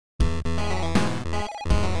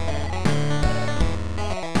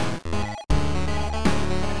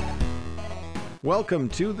Welcome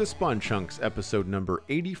to the Spawn Chunks, episode number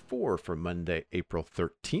 84 for Monday, April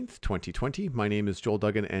 13th, 2020. My name is Joel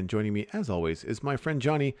Duggan, and joining me, as always, is my friend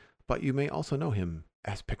Jonny, but you may also know him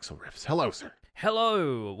as Pixel Riffs. Hello, sir.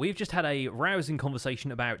 Hello! We've just had a rousing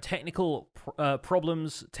conversation about technical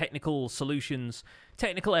problems, technical solutions,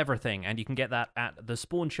 technical everything, and you can get that at the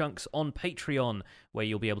Spawn Chunks on Patreon, where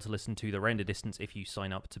you'll be able to listen to the render distance if you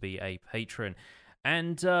sign up to be a patron.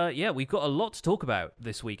 And we've got a lot to talk about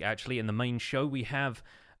this week, actually, in the main show. We have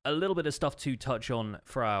a little bit of stuff to touch on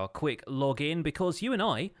for our quick login, because you and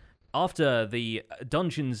I, after the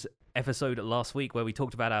Dungeons episode last week where we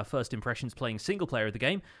talked about our first impressions playing single player of the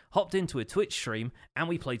game, hopped into a Twitch stream and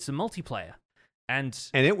we played some multiplayer. And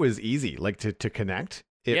it was easy, like to connect.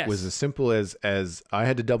 It was as simple as I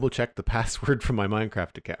had to double check the password from my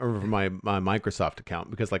Minecraft account or from my Microsoft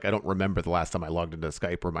account, because like I don't remember the last time I logged into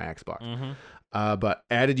Skype or my Xbox. Mm-hmm. But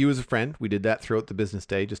added you as a friend. We did that throughout the business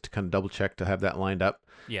day just to kind of double check to have that lined up.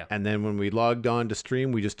 Yeah. And then when we logged on to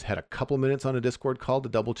stream, we just had a couple minutes on a Discord call to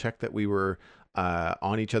double check that we were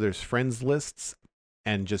on each other's friends lists.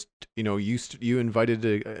 And just, you invited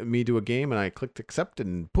me to a game, and I clicked accept,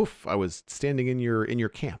 and poof, I was standing in your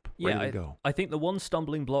camp, ready to go. I think the one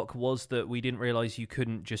stumbling block was that we didn't realize you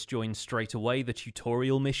couldn't just join straight away. The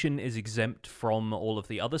tutorial mission is exempt from all of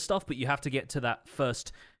the other stuff, but you have to get to that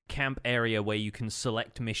first camp area where you can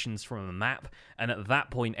select missions from a map, and at that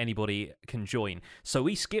point anybody can join. So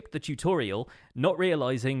we skipped the tutorial, not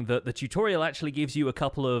realizing that the tutorial actually gives you a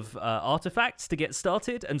couple of artifacts to get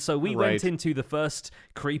started, and so we went into the first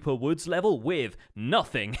creeper woods level with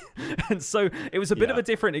nothing. And so it was a bit of a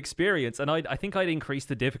different experience, and I think I'd increased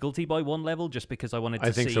the difficulty by one level just because I wanted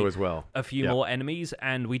to see so as well. A few more enemies,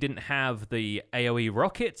 and we didn't have the AoE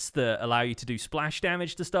rockets that allow you to do splash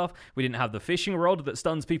damage to stuff. We didn't have the fishing rod that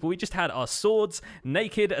stuns people. We just had our swords,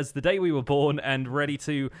 naked as the day we were born, and ready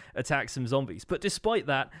to attack some zombies. But despite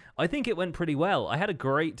that, I think it went pretty well. I had a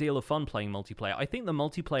great deal of fun playing multiplayer. I think the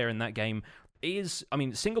multiplayer in that game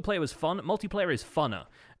single player was fun. Multiplayer is funner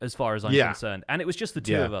as far as I'm concerned. And it was just the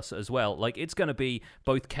two of us as well. Like, it's going to be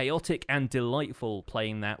both chaotic and delightful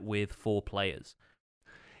playing that with 4 players.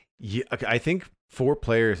 Yeah, I think 4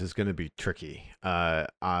 players is going to be tricky.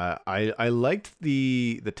 I liked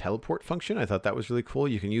the teleport function. I thought that was really cool.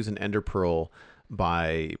 You can use an Ender Pearl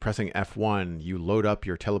by pressing F1. You load up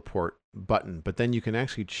your teleport button, but then you can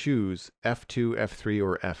actually choose F2, F3,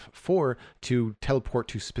 or F4 to teleport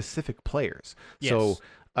to specific players. Yes.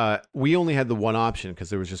 So we only had the one option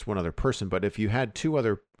because there was just one other person. But if you had 2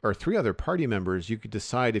 other or 3 other party members, you could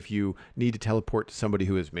decide if you need to teleport to somebody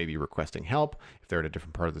who is maybe requesting help, if they're at a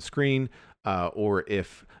different part of the screen, or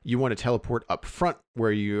if you want to teleport up front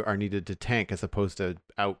where you are needed to tank as opposed to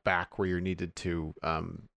out back where you're needed to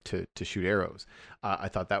shoot arrows. I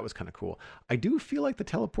thought that was kind of cool. I do feel like the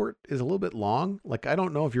teleport is a little bit long. Like, I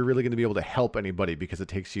don't know if you're really going to be able to help anybody because it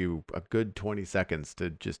takes you a good 20 seconds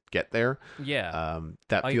to just get there. Yeah.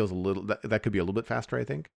 That feels a little, that could be a little bit faster, I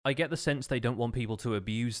think. I get the sense they don't want people to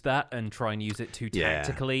abuse that and try and use it too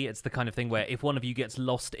tactically. It's the kind of thing where if one of you gets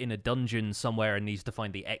lost in a dungeon somewhere and needs to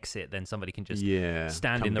find the exit, then somebody can just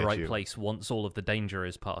stand in the right place once all of the danger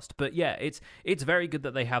is past. But yeah, it's very good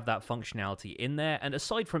that they have that functionality in there. And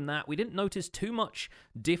aside from that, we didn't notice too much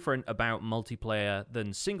different about multiplayer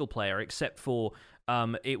than single player, except for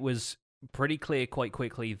it was pretty clear quite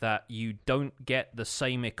quickly that you don't get the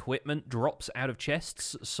same equipment drops out of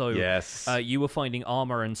chests. So you were finding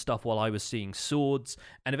armor and stuff while I was seeing swords.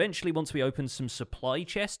 And eventually, once we opened some supply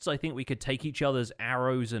chests, I think we could take each other's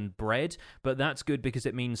arrows and bread. But that's good because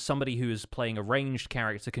it means somebody who is playing a ranged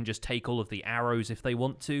character can just take all of the arrows if they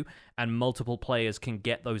want to, and multiple players can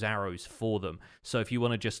get those arrows for them. So if you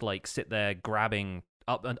want to just like sit there grabbing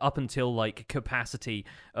up until like capacity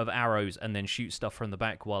of arrows and then shoot stuff from the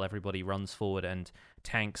back while everybody runs forward and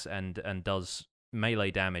tanks and does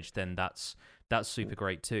melee damage, then that's super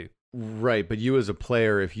great too. Right, but you as a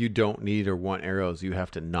player, if you don't need or want arrows, you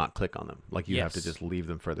have to not click on them. Like, you have to just leave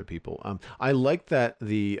them for other people. I like that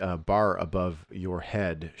the bar above your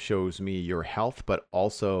head shows me your health, but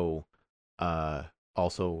also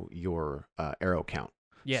your arrow count.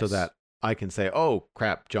 Yes. So that I can say, oh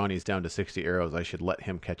crap, Johnny's down to 60 arrows. I should let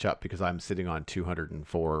him catch up because I'm sitting on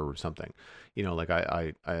 204 or something. Like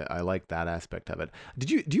I like that aspect of it.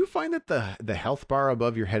 Do you find that the health bar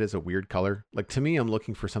above your head is a weird color? Like, to me, I'm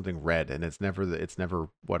looking for something red, and it's never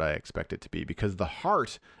what I expect it to be, because the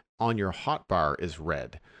heart on your hot bar is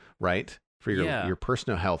red, right? For your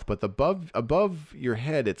personal health, but above your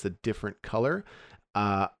head, it's a different color.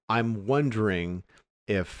 I'm wondering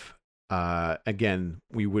if again,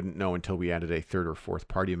 we wouldn't know until we added a 3rd or 4th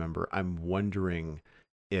party member. I'm wondering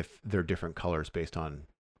if they're different colors based on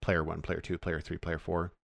player 1, player 2, player 3, player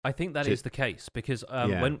 4. I think that is the case because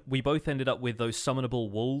when we both ended up with those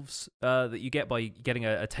summonable wolves that you get by getting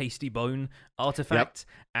a tasty bone artifact,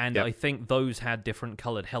 and I think those had different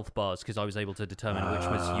colored health bars because I was able to determine which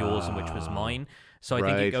was yours and which was mine. So I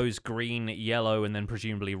think it goes green, yellow, and then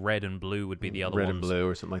presumably red and blue would be the other ones. Red and blue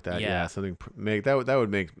or something like that. Yeah, something that would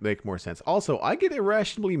make more sense. Also, I get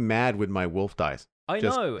irrationally mad when my wolf dies. I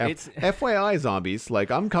know. It's FYI, zombies.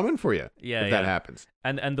 Like, I'm coming for you. Yeah, if that happens.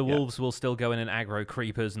 And the wolves will still go in and aggro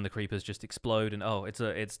creepers, and the creepers just explode. And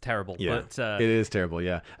it's terrible. Yeah, but, it is terrible.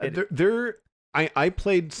 Yeah, I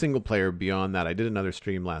played single player beyond that. I did another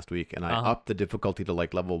stream last week, and I upped the difficulty to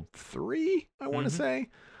like level 3. I want to say,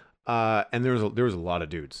 and there was a lot of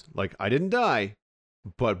dudes. Like, I didn't die,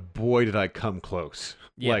 but boy, did I come close.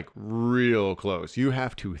 Yeah. Like, real close. You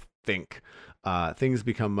have to think. Things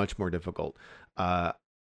become much more difficult. I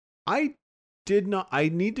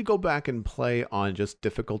need to go back and play on just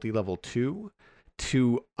difficulty level 2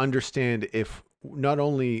 to understand if not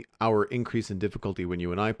only our increase in difficulty when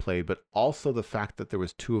you and I played, but also the fact that there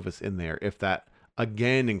was 2 of us in there, if that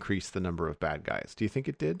again increased the number of bad guys. Do you think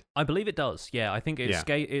it did? I believe it does. Yeah, I think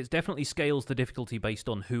it definitely scales the difficulty based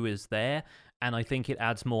on who is there, and I think it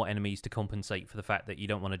adds more enemies to compensate for the fact that you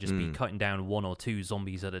don't want to just be cutting down 1 or 2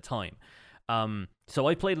 zombies at a time. So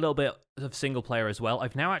I played a little bit of single player as well.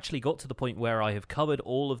 I've now actually got to the point where I have covered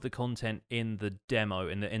all of the content in the demo,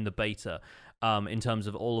 in the beta, in terms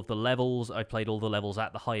of all of the levels. I played all the levels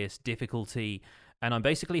at the highest difficulty, and I'm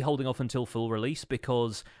basically holding off until full release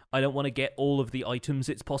because I don't want to get all of the items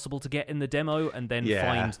it's possible to get in the demo and then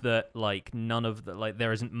find that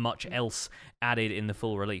there isn't much else added in the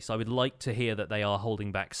full release. I would like to hear that they are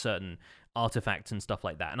holding back certain artifacts and stuff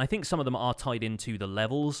like that, and I think some of them are tied into the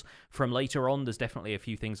levels from later on. There's definitely a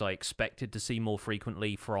few things I expected to see more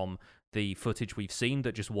frequently from the footage we've seen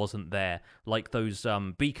that just wasn't there, like those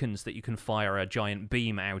beacons that you can fire a giant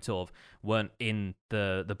beam out of weren't in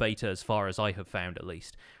the beta as far as I have found, at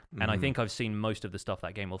least. And I think I've seen most of the stuff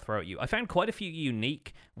that game will throw at you. I found quite a few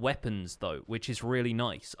unique weapons, though, which is really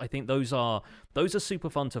nice. I think those are super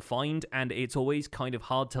fun to find, and it's always kind of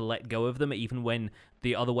hard to let go of them, even when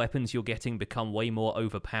the other weapons you're getting become way more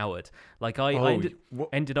overpowered. Like I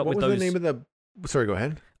ended up with those. What was the name of the? Sorry, go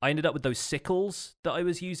ahead. I ended up with those sickles that I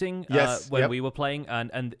was using when we were playing,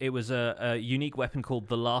 and it was a unique weapon called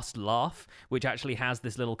the Last Laugh, which actually has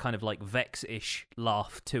this little kind of like Vex-ish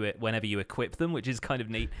laugh to it whenever you equip them, which is kind of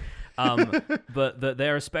neat. But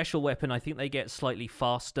they're a special weapon. I think they get slightly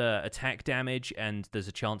faster attack damage, and there's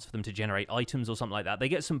a chance for them to generate items or something like that. They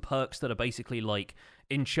get some perks that are basically like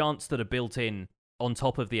enchants that are built in on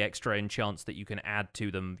top of the extra enchants that you can add to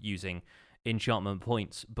them using enchantment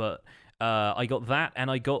points. But I got that,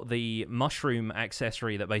 and I got the mushroom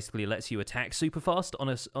accessory that basically lets you attack super fast on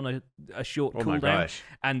a short cooldown.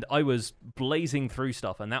 And I was blazing through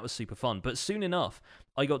stuff, and that was super fun. But soon enough,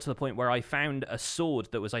 I got to the point where I found a sword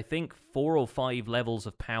that was, I think, 4 or 5 levels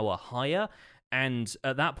of power higher. And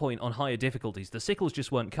at that point, on higher difficulties, the sickles just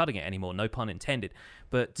weren't cutting it anymore. No pun intended.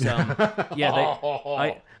 But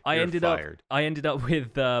I ended up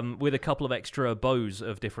with a couple of extra bows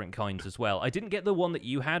of different kinds as well. I didn't get the one that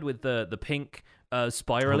you had with the pink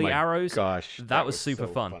spirally arrows. Gosh, that was super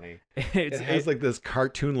so fun. Funny. It has like this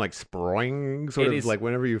cartoon like spring sort of like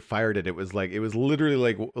whenever you fired it, it was literally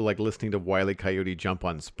like listening to Wile E. Coyote jump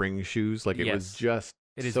on spring shoes. Like it was just.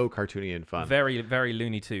 It is so cartoony and fun. Very, very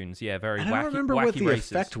Looney Tunes. Yeah, very wacky. I don't remember what the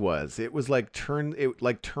races. effect was. It was like turned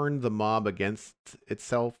the mob against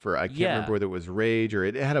itself, or I can't remember whether it was rage or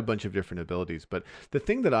it had a bunch of different abilities. But the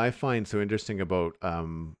thing that I find so interesting about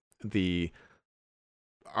the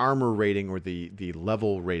armor rating or the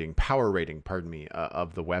level rating, power rating,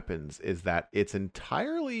 of the weapons is that it's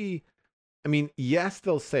entirely. I mean, yes,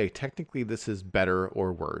 they'll say technically this is better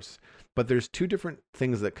or worse, but there's 2 different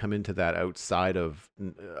things that come into that outside of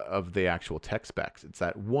the actual tech specs. It's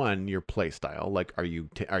that one, your play style. Like, are you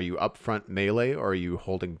upfront melee or are you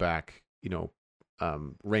holding back,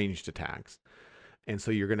 ranged attacks? And so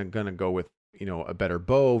you're gonna go with a better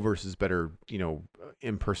bow versus better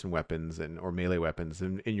in-person weapons or melee weapons,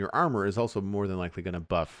 and your armor is also more than likely gonna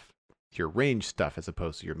buff your range stuff as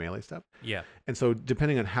opposed to your melee stuff. Yeah. And so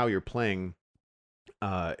depending on how you're playing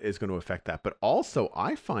is going to affect that. But also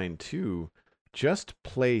I find too, just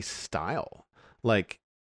play style. Like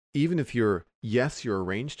even if you're a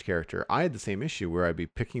ranged character, I had the same issue where I'd be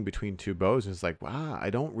picking between 2 bows and it's like, wow, I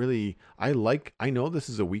know this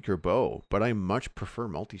is a weaker bow, but I much prefer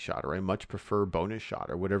multi-shot, or I much prefer bonus shot,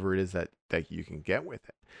 or whatever it is that you can get with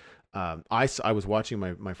it. I was watching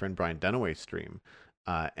my friend Brian Dunaway's stream,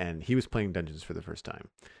 and he was playing Dungeons for the first time.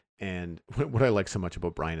 And what I like so much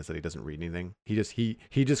about Brian is that he doesn't read anything. He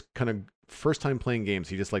just kind of, first time playing games,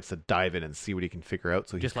 he just likes to dive in and see what he can figure out.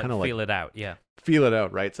 So he's just kind of feel it out, yeah. Feel it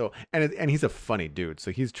out, right? So and he's a funny dude.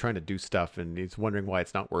 So he's trying to do stuff and he's wondering why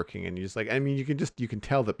it's not working. And you just like, I mean, you can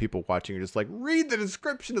tell that people watching are just like, read the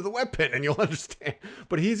description of the weapon and you'll understand.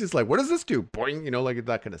 But he's just like, what does this do? Boing, you know, like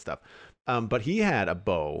that kind of stuff. But he had a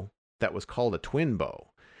bow that was called a twin bow.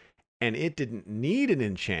 And it didn't need an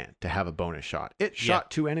enchant to have a bonus shot. It shot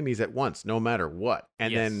 2 enemies at once, no matter what.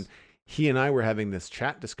 And then he and I were having this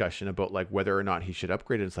chat discussion about like whether or not he should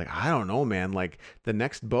upgrade it. It's like, I don't know, man. Like the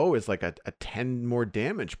next bow is like a 10 more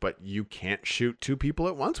damage, but you can't shoot 2 people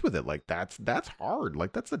at once with it. Like that's hard.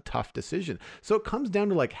 Like that's a tough decision. So it comes down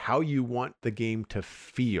to like how you want the game to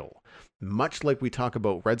feel. Much like we talk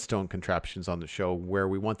about redstone contraptions on the show, where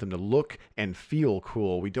we want them to look and feel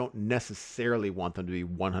cool. We don't necessarily want them to be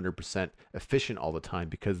 100% efficient all the time,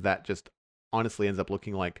 because that just honestly ends up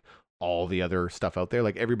looking like all the other stuff out there.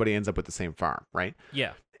 Like everybody ends up with the same farm, right?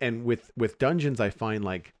 Yeah. And with dungeons, I find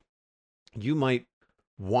like you might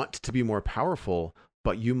want to be more powerful,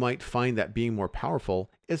 but you might find that being more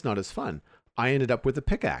powerful is not as fun. I ended up with a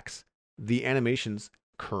pickaxe. The animations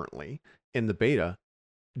currently in the beta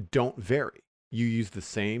don't vary. You use the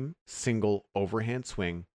same single overhand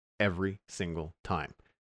swing every single time.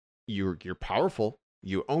 You're powerful.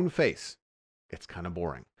 You own face. It's kind of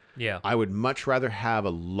boring. Yeah. I would much rather have a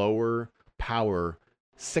lower power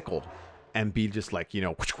sickle and be just like, you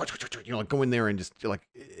know, like go in there and just like,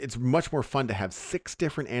 it's much more fun to have 6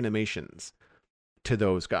 different animations to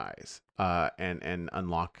those guys, and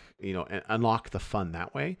unlock, you know, and unlock the fun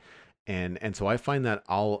that way. And so I find that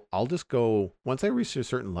I'll just go, once I reach a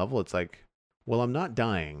certain level, it's like, well, I'm not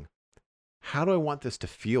dying. How do I want this to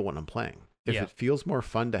feel when I'm playing? If it feels more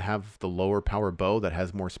fun to have the lower power bow that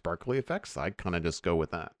has more sparkly effects, I kind of just go with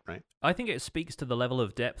that, right? I think it speaks to the level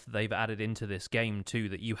of depth they've added into this game too,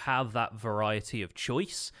 that you have that variety of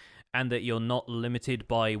choice, and that you're not limited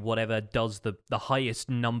by whatever does the highest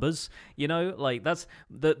numbers, you know? Like, that's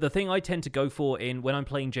the thing I tend to go for in when I'm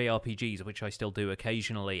playing JRPGs, which I still do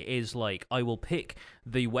occasionally, is like, I will pick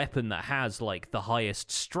the weapon that has like the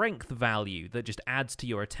highest strength value, that just adds to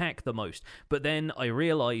your attack the most. But then I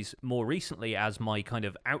realize more recently, as my kind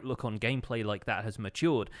of outlook on gameplay like that has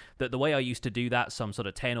matured, that the way I used to do that some sort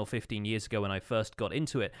of 10 or 15 years ago when I first got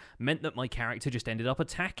into it meant that my character just ended up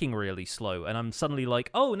attacking really slow. And I'm suddenly like,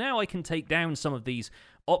 oh, now I can take down some of these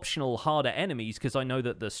optional harder enemies, because I know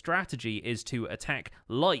that the strategy is to attack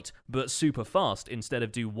light but super fast, instead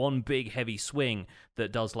of do one big heavy swing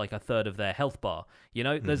that does like a third of their health bar. You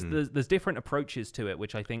know, there's different approaches to it,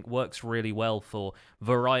 which I think works really well for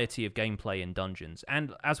variety of gameplay in dungeons.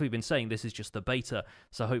 And as we've been saying, this is just the beta,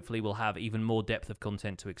 so hopefully we'll have even more depth of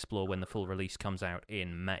content to explore when the full release comes out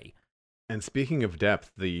in May. And speaking of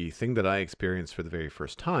depth, the thing that I experienced for the very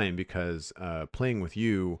first time, because playing with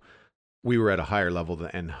you, we were at a higher level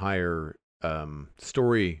and higher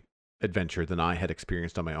story adventure than I had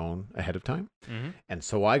experienced on my own ahead of time. Mm-hmm. And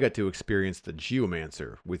so I got to experience the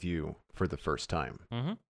Geomancer with you for the first time.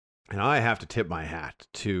 Mm-hmm. And I have to tip my hat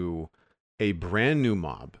to a brand new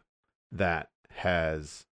mob that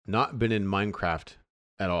has not been in Minecraft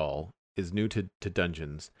at all, is new to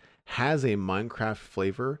dungeons, has a Minecraft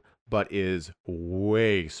flavor, but is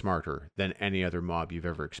way smarter than any other mob you've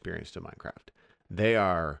ever experienced in Minecraft. They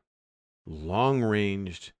are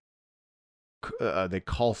long-ranged. They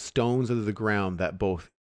call stones out of the ground that both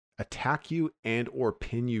attack you and or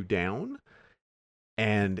pin you down.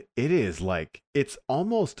 And it is like, it's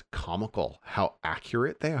almost comical how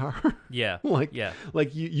accurate they are. Yeah. Like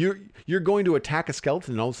you're going to attack a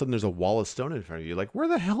skeleton and all of a sudden there's a wall of stone in front of you. Like, where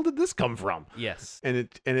the hell did this come from? Yes. And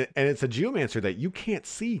it's a Geomancer that you can't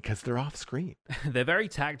see because they're off screen. They're very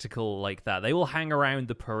tactical like that. They will hang around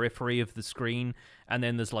the periphery of the screen, and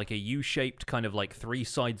then there's like a U-shaped kind of like 3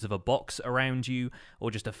 sides of a box around you, or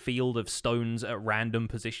just a field of stones at random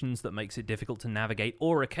positions that makes it difficult to navigate.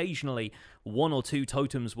 Or occasionally 1 or 2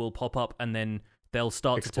 totems will pop up and then they'll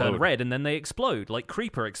start to turn red, and then they explode, like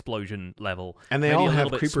creeper explosion level. And they all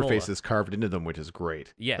have creeper faces carved into them, which is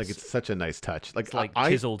great. Yes. Like, it's such a nice touch. Like,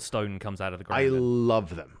 chiseled stone comes out of the ground. I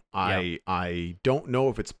love them. Yeah. I don't know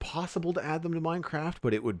if it's possible to add them to Minecraft,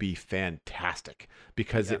 but it would be fantastic,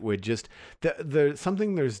 because it would just...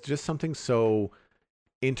 There's just something so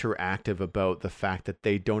interactive about the fact that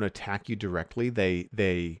they don't attack you directly.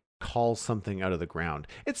 They call something out of the ground.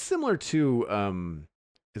 It's similar to...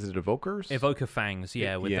 is it Evokers? Evoker fangs,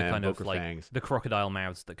 with the kind of like fangs. The crocodile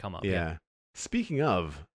mouths that come up. Yeah. Speaking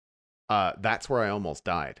of, that's where I almost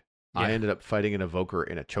died. Yeah. I ended up fighting an Evoker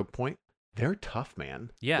in a choke point they're tough,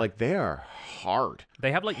 man. Yeah, like they are hard.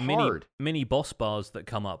 They have like hard. mini boss bars that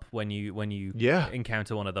come up when you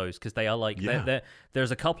encounter one of those, because they are like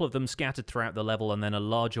there's a couple of them scattered throughout the level, and then a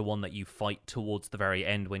larger one that you fight towards the very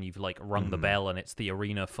end when you've like rung the bell, and it's the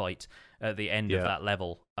arena fight at the end of that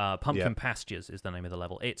level. Pumpkin Pastures is the name of the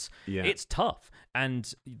level. It's tough,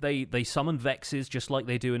 and they summon Vexes just like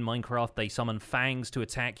they do in Minecraft. They summon Fangs to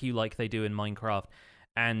attack you like they do in Minecraft.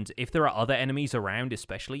 And if there are other enemies around,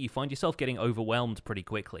 especially, you find yourself getting overwhelmed pretty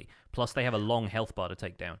quickly. Plus, they have a long health bar to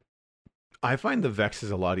take down. I find the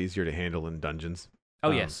Vexes a lot easier to handle in dungeons.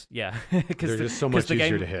 Oh, yes, yeah. They're just so much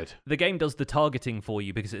easier to hit. The game does the targeting for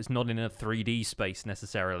you because it's not in a 3D space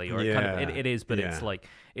necessarily, or it is, but it's like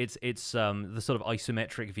it's the sort of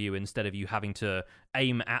isometric view instead of you having to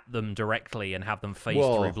aim at them directly and have them phase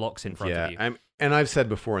through blocks in front of you. And I've said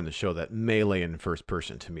before in the show that melee in first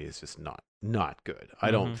person to me is just not good. I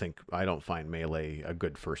don't find melee a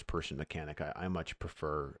good first person mechanic. I much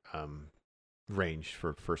prefer range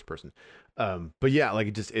for first person. But yeah,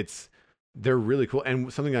 like they're really cool.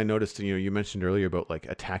 And something I noticed, you mentioned earlier about like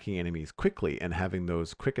attacking enemies quickly, and having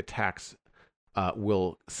those quick attacks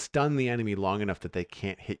will stun the enemy long enough that they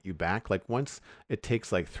can't hit you back. Like once it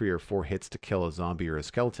takes like 3 or 4 hits to kill a zombie or a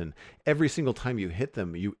skeleton, every single time you hit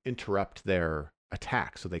them, you interrupt their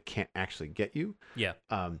attack so they can't actually get you. Yeah.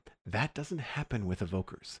 That doesn't happen with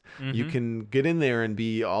evokers. Mm-hmm. You can get in there and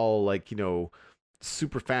be all like,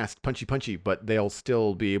 super fast, punchy, but they'll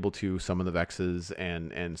still be able to summon the Vexes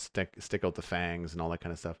and stick out the Fangs and all that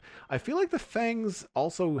kind of stuff. I feel like the Fangs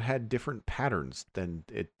also had different patterns than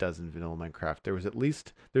it does in vanilla Minecraft.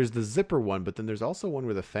 There's the zipper one, but then there's also one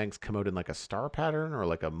where the Fangs come out in like a star pattern or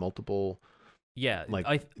like a multiple. Yeah, like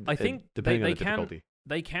I think depending on the can. difficulty.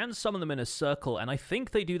 They can summon them in a circle, and I think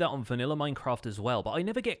they do that on vanilla Minecraft as well, but I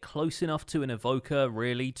never get close enough to an evoker,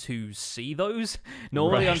 really, to see those.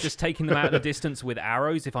 Normally, I'm just taking them out of the distance with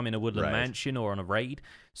arrows if I'm in a woodland mansion or on a raid,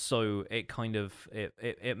 so it kind of,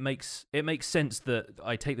 it makes sense that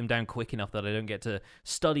I take them down quick enough that I don't get to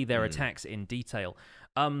study their attacks in detail.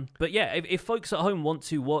 But yeah, if folks at home want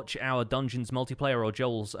to watch our Dungeons multiplayer or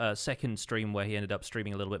Joel's second stream where he ended up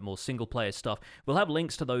streaming a little bit more single-player stuff, we'll have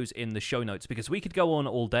links to those in the show notes, because we could go on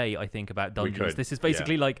all day, I think, about Dungeons. This is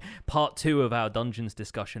basically like part 2 of our Dungeons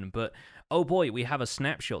discussion, but oh boy, we have a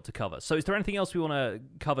snapshot to cover. So is there anything else we want to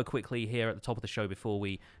cover quickly here at the top of the show before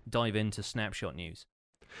we dive into snapshot news?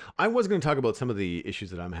 I was going to talk about some of the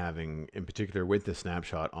issues that I'm having, in particular with the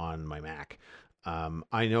snapshot on my Mac.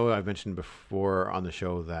 I know I've mentioned before on the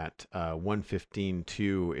show that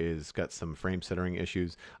 1.15.2 is got some frame stuttering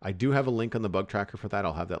issues. I do have a link on the bug tracker for that.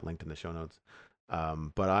 I'll have that linked in the show notes.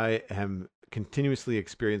 But I am continuously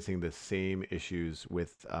experiencing the same issues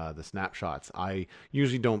with the snapshots. I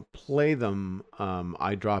usually don't play them.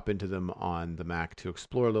 I drop into them on the Mac to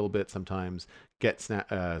explore a little bit sometimes, get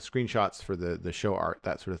screenshots for the show art,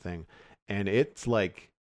 that sort of thing. And it's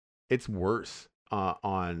worse.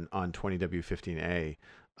 On 20W15A,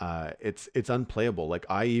 it's unplayable. Like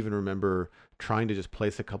I even remember trying to just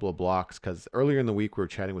place a couple of blocks, because earlier in the week we were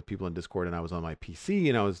chatting with people in Discord and I was on my PC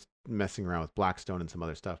and I was messing around with Blackstone and some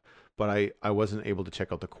other stuff, but I wasn't able to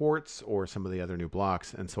check out the quartz or some of the other new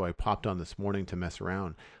blocks, and so I popped on this morning to mess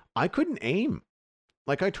around. I couldn't aim.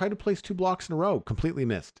 Like I tried to place 2 blocks in a row, completely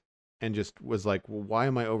missed. And just was like, well, why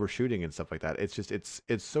am I overshooting and stuff like that? It's just, it's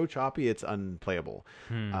so choppy, it's unplayable.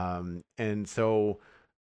 And so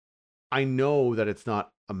I know that it's not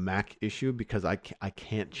a Mac issue because I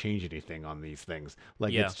can't change anything on these things.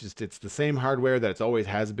 Like it's the same hardware that it's always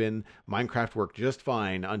has been. Minecraft worked just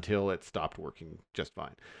fine until it stopped working just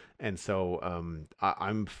fine. And so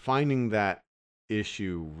I'm finding that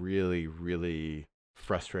issue really, really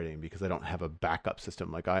frustrating because I don't have a backup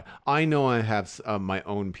system. Like I know I have my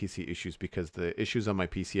own PC issues because the issues on my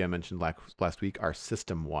PC I mentioned last week are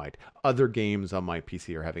system wide. Other games on my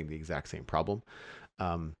PC are having the exact same problem.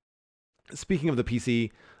 Speaking of the PC,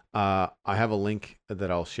 I have a link that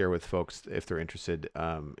I'll share with folks if they're interested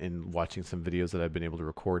in watching some videos that I've been able to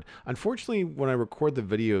record. Unfortunately, when I record the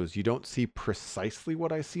videos, you don't see precisely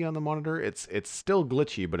what I see on the monitor. It's still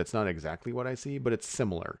glitchy, but it's not exactly what I see, but it's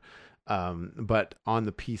similar. But on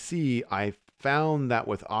the PC, I found that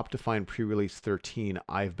with Optifine pre-release 13,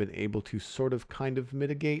 I've been able to sort of kind of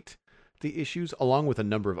mitigate the issues along with a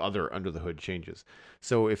number of other under the hood changes.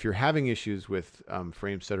 So if you're having issues with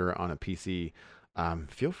frame stutter on a PC,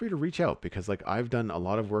 feel free to reach out, because like I've done a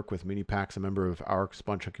lot of work with Minipax, a member of our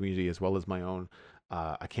Spawntra community, as well as my own.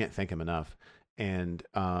 I can't thank him enough. And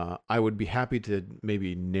I would be happy to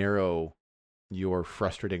maybe narrow your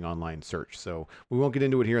frustrating online search. So we won't get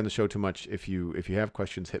into it here on the show too much. If you have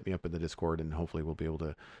questions, hit me up in the Discord, and hopefully we'll be able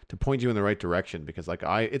to point you in the right direction, because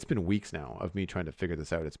it's been weeks now of me trying to figure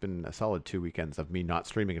this out. It's been a solid 2 weekends of me not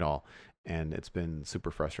streaming at all, and it's been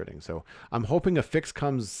super frustrating. So I'm hoping a fix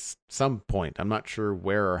comes some point. I'm not sure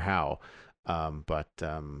where or how.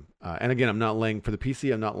 And again, I'm not laying for the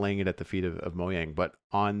PC. I'm not laying it at the feet of Mojang, but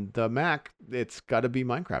on the Mac, it's got to be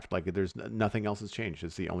Minecraft. Like, there's nothing else has changed.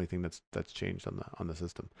 It's the only thing that's changed on the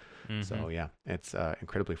system. Mm-hmm. So yeah, it's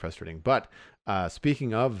incredibly frustrating. But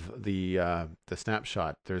speaking of the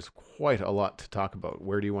snapshot, there's quite a lot to talk about.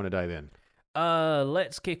 Where do you want to dive in?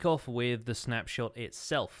 Let's kick off with the snapshot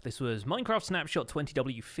itself. This was Minecraft Snapshot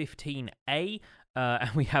 20W15A.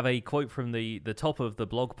 And we have a quote from the top of the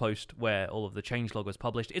blog post where all of the changelog was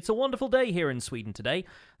published. "It's a wonderful day here in Sweden today.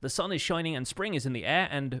 The sun is shining and spring is in the air,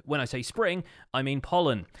 and when I say spring, I mean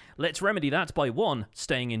pollen. Let's remedy that by 1,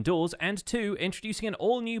 staying indoors, and 2, introducing an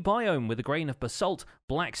all-new biome with a grain of basalt,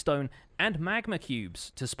 blackstone, and magma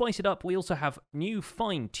cubes. To spice it up, we also have new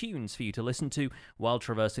fine tunes for you to listen to while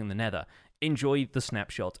traversing the Nether. Enjoy the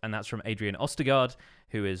snapshot." And that's from Adrian Ostergaard,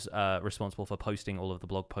 who is responsible for posting all of the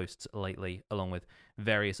blog posts lately, along with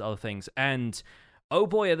various other things. And oh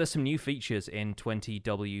boy, are there some new features in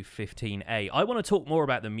 20W15A. I want to talk more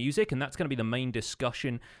about the music, and that's going to be the main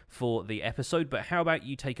discussion for the episode. But how about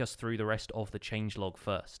you take us through the rest of the changelog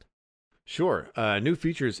first? Sure. New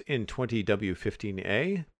features in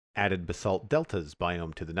 20W15A. Added Basalt Deltas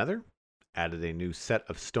biome to the Nether. Added a new set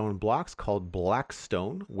of stone blocks called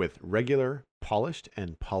Blackstone with regular, polished,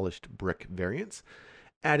 and polished brick variants.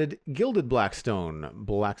 Added Gilded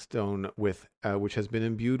Blackstone with which has been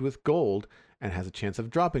imbued with gold and has a chance of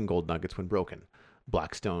dropping gold nuggets when broken.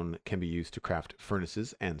 Blackstone can be used to craft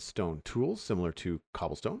furnaces and stone tools similar to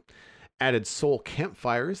cobblestone. Added soul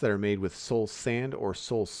campfires that are made with soul sand or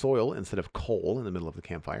soul soil instead of coal in the middle of the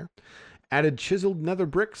campfire. Added chiseled nether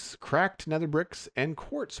bricks, cracked nether bricks, and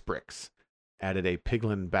quartz bricks. Added a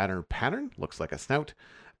piglin banner pattern, looks like a snout.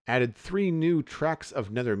 Added 3 new tracks of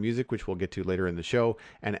Nether music, which we'll get to later in the show,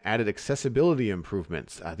 and added accessibility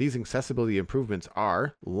improvements. These accessibility improvements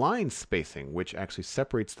are line spacing, which actually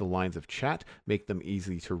separates the lines of chat, make them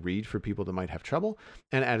easy to read for people that might have trouble,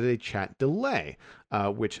 and added a chat delay,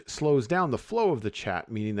 which slows down the flow of the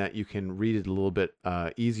chat, meaning that you can read it a little bit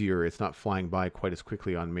easier. It's not flying by quite as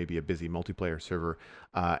quickly on maybe a busy multiplayer server,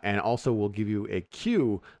 and also will give you a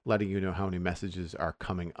queue letting you know how many messages are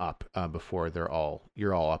coming up before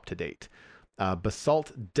you're all up to date.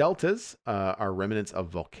 Basalt Deltas are remnants of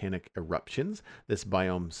volcanic eruptions. This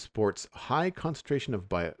biome sports high concentration of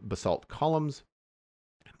basalt columns.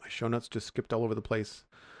 And my show notes just skipped all over the place.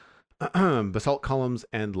 Basalt columns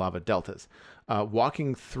and lava deltas.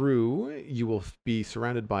 Walking through, you will be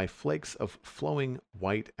surrounded by flakes of flowing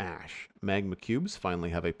white ash. Magma cubes finally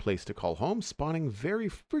have a place to call home, spawning very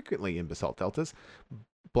frequently in basalt deltas.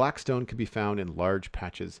 Blackstone can be found in large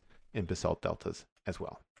patches in basalt deltas as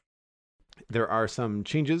well. There are some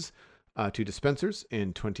changes to dispensers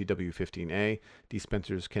in 20W15A.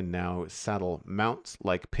 Dispensers can now saddle mounts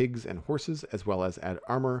like pigs and horses, as well as add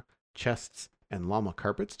armor, chests, and llama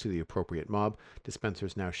carpets to the appropriate mob.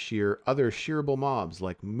 Dispensers now shear other shearable mobs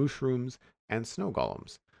like mushrooms and snow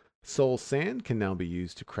golems. Soul sand can now be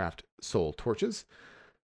used to craft soul torches.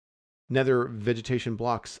 Nether vegetation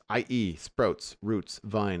blocks, i.e. sprouts, roots,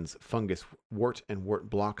 vines, fungus, wart, and wart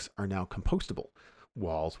blocks, are now compostable.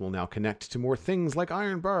 Walls will now connect to more things like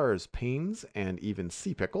iron bars, panes, and even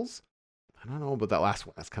sea pickles. I don't know about that last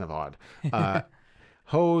one. That's kind of odd.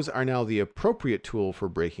 Hoes are now the appropriate tool for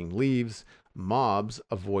breaking leaves. Mobs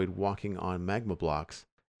avoid walking on magma blocks,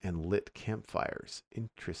 and lit campfires.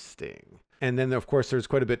 Interesting. And then, of course, there's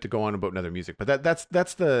quite a bit to go on about Nether music, but that's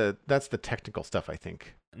the technical stuff, I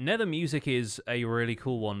think. Nether music is a really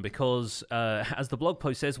cool one because, as the blog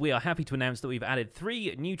post says, we are happy to announce that we've added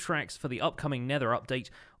 3 new tracks for the upcoming Nether update,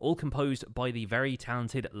 all composed by the very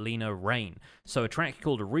talented Lena Rain. So a track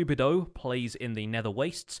called Rubido plays in the Nether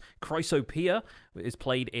Wastes, Chrysopia is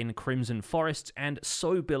played in Crimson Forests, and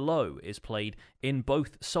So Below is played in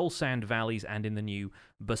both Soul Sand Valleys and in the new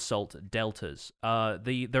Basalt Deltas.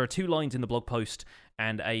 There are 2 lines in the blog post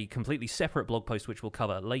and a completely separate blog post which we'll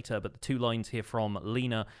cover later, but the 2 lines here from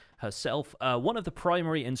Lena herself. One of the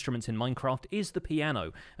primary instruments in Minecraft is the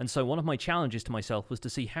piano, and so one of my challenges to myself was to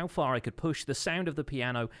see how far I could push the sound of the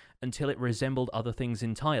piano until it resembled other things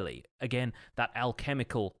entirely. Again, that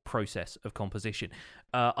alchemical process of composition.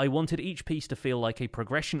 I wanted each piece to feel like a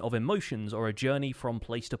progression of emotions or a journey from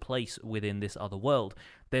place to place within this other world.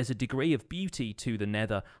 There's a degree of beauty to the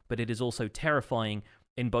Nether, but it is also terrifying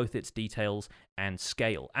in both its details and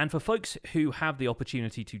scale. And for folks who have the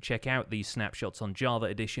opportunity to check out these snapshots on Java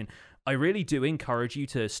Edition, I really do encourage you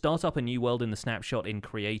to start up a new world in the snapshot in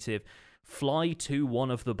Creative, fly to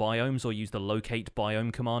one of the biomes or use the locate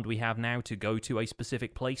biome command we have now to go to a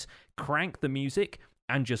specific place, crank the music,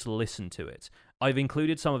 and just listen to it. I've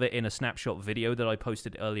included some of it in a snapshot video that I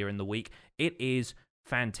posted earlier in the week. It is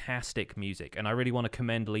fantastic music, and I really want to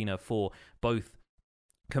commend Lena for both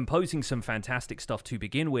composing some fantastic stuff to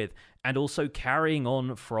begin with, and also carrying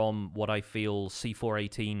on from what I feel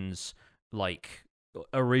C418's like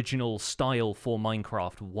original style for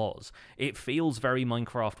Minecraft was. It feels very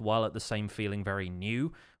Minecraft while at the same feeling very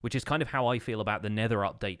new, which is kind of how I feel about the Nether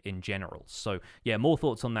update in general. So yeah, more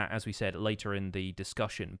thoughts on that as we said later in the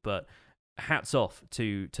discussion, but hats off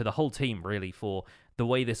to the whole team really for the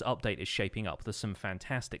way this update is shaping up. There's some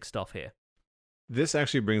fantastic stuff here. This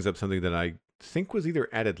actually brings up something that I think was either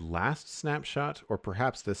added last snapshot or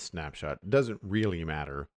perhaps this snapshot. Doesn't really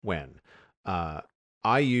matter when.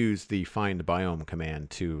 I use the find biome command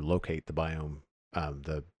to locate the biome,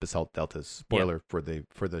 the Basalt Deltas. Spoiler for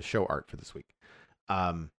the show art for this week.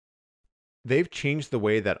 They've changed the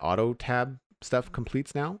way that auto tab stuff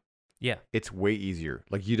completes now. Yeah, it's way easier.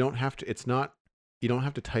 Like you don't have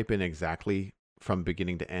to type in exactly from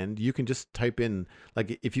beginning to end. You can just type in,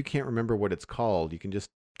 like if you can't remember what it's called, you can just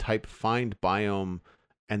type find biome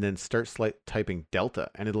and then start typing delta,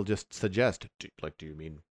 and it'll just suggest, do you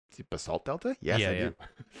mean Basalt Delta? Yes, I do.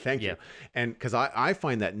 Thank you. And because I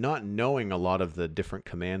find that not knowing a lot of the different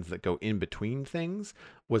commands that go in between things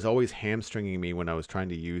was always hamstringing me when I was trying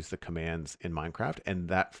to use the commands in Minecraft, and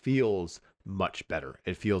that feels much better.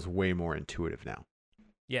 It feels way more intuitive now.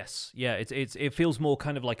 Yes, yeah, it feels more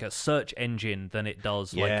kind of like a search engine than it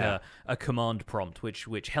does like a command prompt,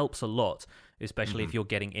 which helps a lot, especially if you're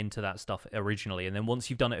getting into that stuff originally. And then once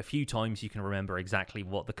you've done it a few times, you can remember exactly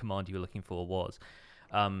what the command you were looking for was.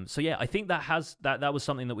 So yeah, I think that was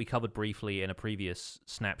something that we covered briefly in a previous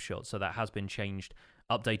snapshot. So that has been changed,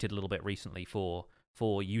 updated a little bit recently for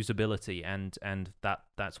usability, and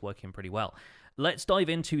that's working pretty well. Let's dive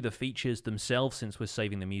into the features themselves, since we're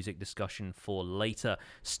saving the music discussion for later.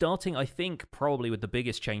 Starting, I think, probably with the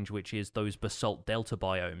biggest change, which is those Basalt Delta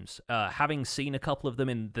biomes. Having seen a couple of them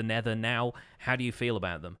in the Nether now, how do you feel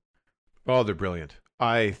about them? Oh, they're brilliant.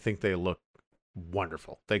 I think they look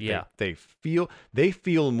wonderful. They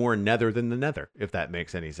feel more Nether than the Nether, if that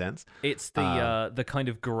makes any sense. It's the kind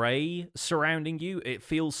of gray surrounding you. It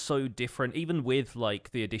feels so different, even with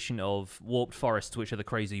like the addition of warped forests, which are the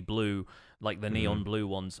crazy blue, like the neon blue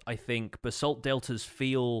ones. I think Basalt Deltas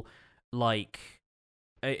feel like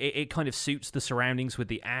it kind of suits the surroundings with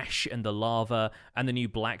the ash and the lava and the new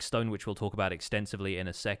Blackstone, which we'll talk about extensively in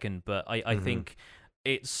a second. But I think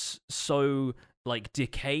it's so like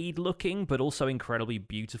decayed looking, but also incredibly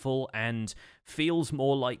beautiful, and feels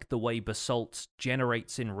more like the way basalt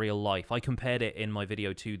generates in real life. I compared it in my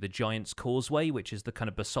video to the Giant's Causeway, which is the kind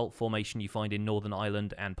of basalt formation you find in Northern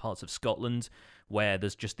Ireland and parts of Scotland, where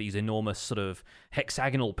there's just these enormous sort of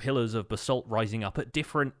hexagonal pillars of basalt rising up at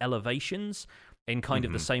different elevations in kind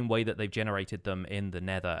of the same way that they've generated them in the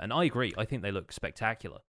Nether. And I agree, I think they look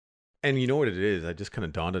spectacular. And you know what it is? It just kind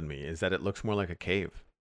of dawned on me, is that it looks more like a cave.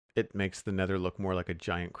 It makes the Nether look more like a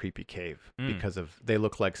giant creepy cave because they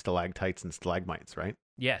look like stalactites and stalagmites, right?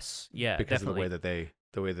 Yes, yeah, because definitely. of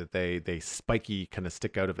the way that they spiky kind of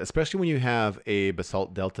stick out of, especially when you have a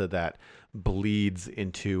basalt delta that bleeds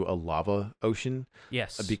into a lava ocean.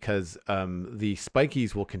 Yes, because the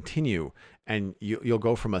spikies will continue, and you'll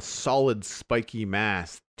go from a solid spiky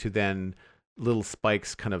mass to then little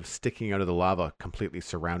spikes kind of sticking out of the lava, completely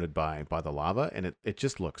surrounded by the lava, and it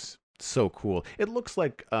just looks so cool. It looks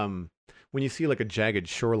like when you see like a jagged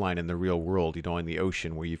shoreline in the real world, you know, in the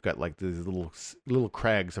ocean, where you've got like these little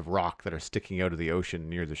crags of rock that are sticking out of the ocean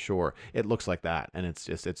near the shore. It looks like that, and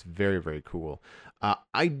it's very, very cool. I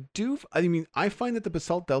find that the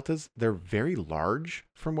basalt deltas, they're very large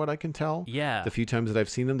from what I can tell. Yeah, the few times that I've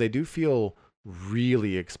seen them, they do feel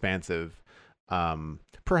really expansive.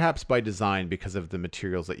 Perhaps by design, because of the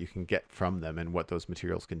materials that you can get from them and what those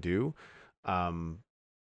materials can do.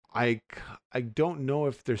 I don't know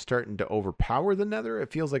if they're starting to overpower the Nether.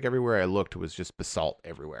 It feels like everywhere I looked was just basalt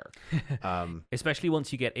everywhere. Especially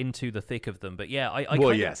once you get into the thick of them. But yeah,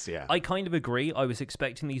 I kind of agree. I was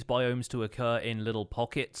expecting these biomes to occur in little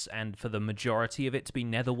pockets, and for the majority of it to be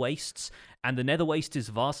nether wastes. And the nether waste is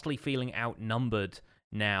vastly feeling outnumbered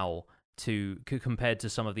now compared to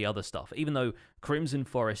some of the other stuff, even though crimson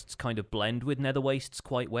forests kind of blend with nether wastes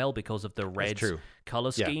quite well because of the red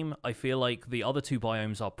color scheme. I feel like the other two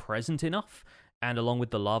biomes are present enough, and along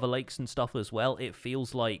with the lava lakes and stuff as well, it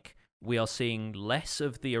feels like we are seeing less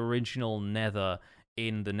of the original Nether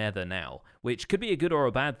in the Nether now, which could be a good or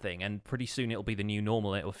a bad thing, and pretty soon it'll be the new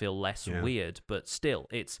normal. It'll feel less weird, but still,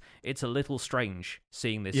 it's a little strange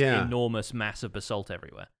seeing this enormous mass of basalt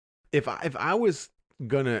everywhere. If I was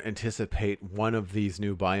gonna anticipate one of these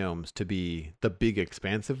new biomes to be the big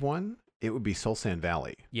expansive one, it would be Soul Sand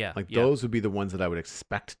Valley. Those would be the ones that I would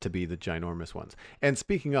expect to be the ginormous ones. And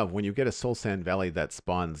speaking of, when you get a Soul Sand Valley that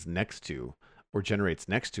spawns next to or generates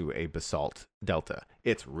next to a Basalt Delta,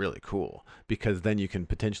 it's really cool, because then you can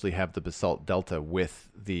potentially have the Basalt Delta with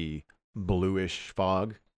the bluish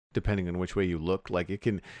fog, depending on which way you look. Like it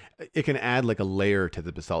can add like a layer to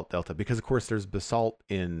the Basalt Delta, because of course there's basalt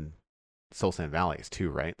in Soul Sand Valleys too,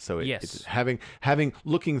 right? So it's having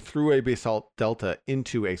looking through a Basalt Delta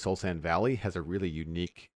into a Soul Sand Valley has a really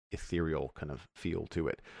unique ethereal kind of feel to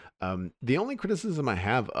it. The only criticism I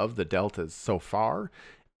have of the deltas so far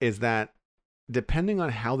is that depending on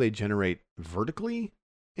how they generate vertically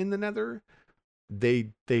in the Nether,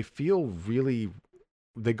 they feel really,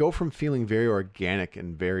 they go from feeling very organic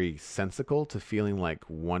and very sensical to feeling like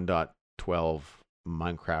 1.12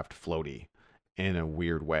 Minecraft floaty in a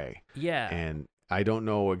weird way. Yeah. And I don't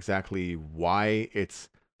know exactly why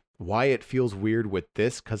it feels weird with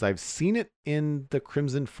this, because I've seen it in the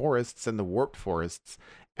Crimson Forests and the Warped Forests,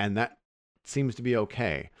 and that seems to be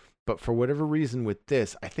okay. But for whatever reason with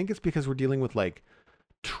this, I think it's because we're dealing with like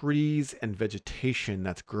trees and vegetation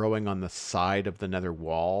that's growing on the side of the Nether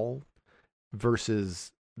wall,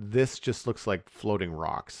 versus this just looks like floating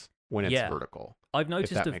rocks when it's vertical. I've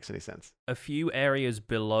noticed if that makes any sense. A few areas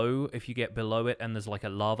below, if you get below it and there's like a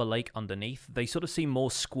lava lake underneath, they sort of seem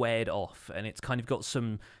more squared off, and it's kind of got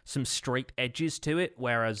some straight edges to it,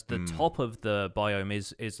 whereas the top of the biome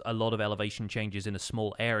is a lot of elevation changes in a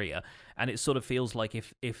small area, and it sort of feels like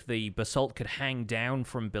if the basalt could hang down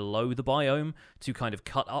from below the biome to kind of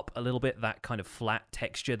cut up a little bit, that kind of flat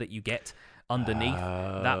texture that you get underneath,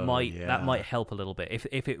 that might help a little bit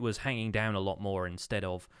if it was hanging down a lot more instead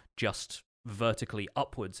of just vertically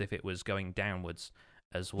upwards, if it was going downwards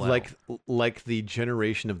as well. Like the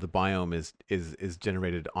generation of the biome is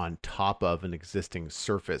generated on top of an existing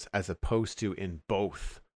surface, as opposed to in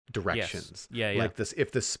both directions. Yes. Like this,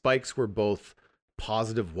 if the spikes were both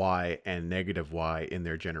positive Y and negative Y in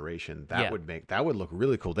their generation, that would look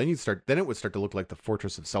really cool. Then it would start to look like the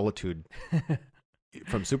Fortress of Solitude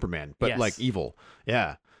from Superman, but like evil.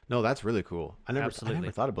 Yeah. No, that's really cool. I never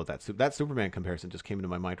thought about that. That Superman comparison just came into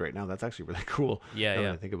my mind right now. That's actually really cool. Yeah, when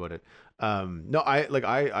I think about it. No,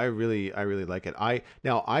 I really like it.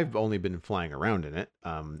 I've only been flying around in it.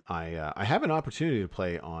 I have an opportunity to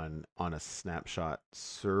play on a Snapshot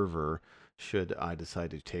server, should I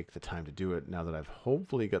decide to take the time to do it, now that I've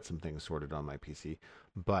hopefully got some things sorted on my PC.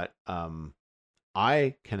 But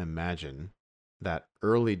I can imagine that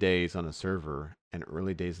early days on a server and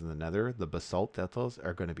early days in the Nether, the Basalt Deltas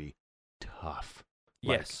are going to be tough.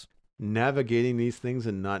 Yes. Navigating these things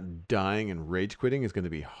and not dying and rage quitting is going to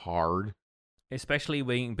be hard. Especially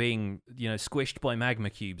being squished by magma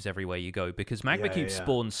cubes everywhere you go, because magma cubes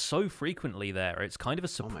spawn so frequently there. It's kind of a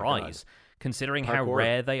surprise, considering how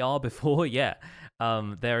rare they are before.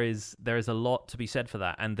 There is a lot to be said for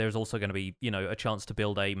that, and there's also going to be a chance to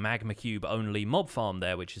build a magma cube only mob farm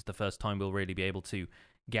there, which is the first time we'll really be able to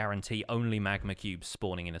guarantee only magma cubes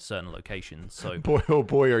spawning in a certain location. So boy, oh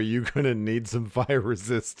boy, are you gonna need some fire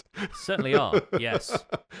resist? Certainly are. Yes.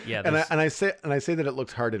 Yeah. And I say that it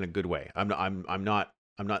looks hard in a good way. I'm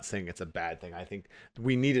not saying it's a bad thing. I think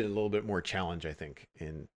we needed a little bit more challenge, I think,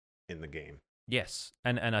 in the game. Yes,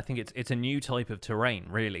 and I think it's a new type of terrain,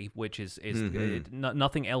 really, which is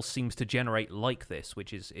nothing else seems to generate like this,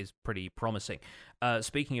 which is pretty promising.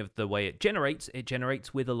 Speaking of the way it generates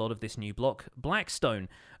with a lot of this new block, Blackstone,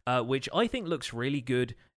 which I think looks really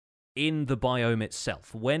good in the biome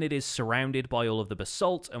itself, when it is surrounded by all of the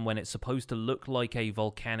basalt, and when it's supposed to look like a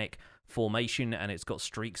volcanic formation and it's got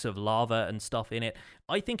streaks of lava and stuff in it.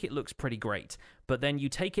 I think it looks pretty great, but then you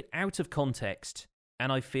take it out of context,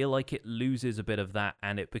 and I feel like it loses a bit of that,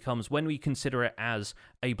 and it becomes, when we consider it as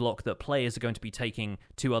a block that players are going to be taking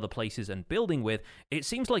to other places and building with, it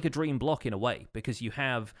seems like a dream block in a way, because you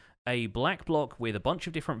have a black block with a bunch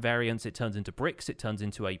of different variants. It turns into bricks, it turns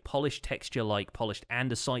into a polished texture like polished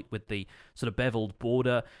andesite with the sort of beveled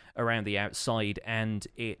border around the outside, and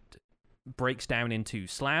it breaks down into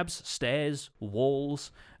slabs, stairs,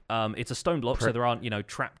 walls. It's a stone block, so there aren't,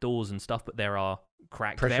 trapdoors and stuff, but there are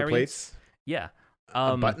cracked pressure variants. Plates. Yeah.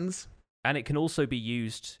 Buttons. And it can also be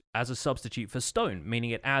used as a substitute for stone,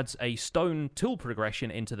 meaning it adds a stone tool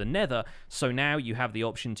progression into the Nether. So now you have the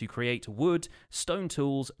option to create wood, stone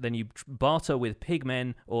tools, then you barter with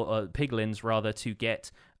pigmen, or piglins rather, to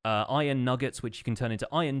get iron nuggets, which you can turn into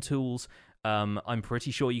iron tools. I'm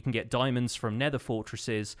pretty sure you can get diamonds from nether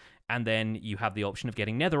fortresses, and then you have the option of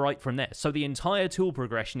getting netherite from there. So the entire tool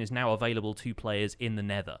progression is now available to players in the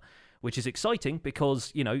nether, which is exciting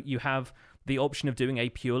because, you have the option of doing a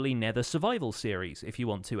purely nether survival series if you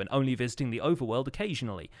want to, and only visiting the overworld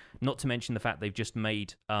occasionally. Not to mention the fact they've just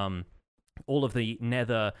made all of the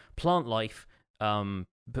nether plant life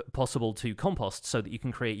possible to compost so that you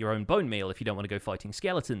can create your own bone meal if you don't want to go fighting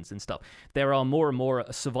skeletons and stuff. There are more and more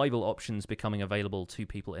survival options becoming available to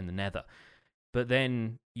people in the nether. But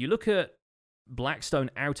then you look at Blackstone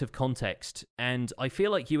out of context, and I feel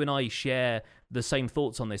like you and I share the same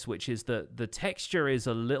thoughts on this, which is that the texture is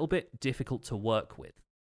a little bit difficult to work with.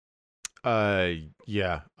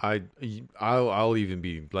 Yeah, I'll even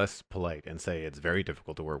be less polite and say it's very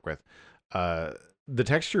difficult to work with. The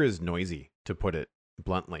texture is noisy, to put it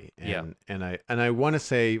bluntly. And I want to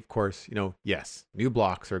say, of course, yes, new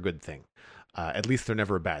blocks are a good thing. At least they're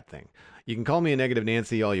never a bad thing. You can call me a negative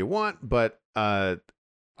Nancy all you want, but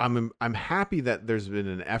I'm happy that there's been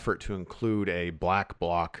an effort to include a black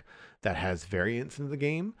block that has variance in the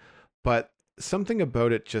game, but something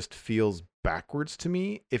about it just feels backwards to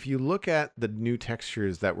me. If you look at the new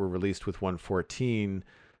textures that were released with 1.14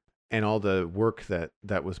 and all the work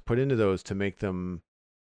that was put into those to make them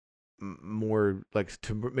more, like,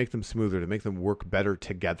 to make them smoother, to make them work better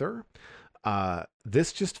together,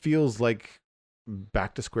 this just feels like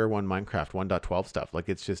back to square one Minecraft 1.12 stuff. Like,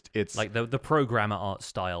 it's like the programmer art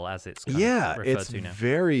style, as it's kind of referred to now. It's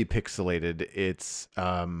very pixelated.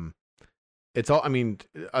 It's all, I mean,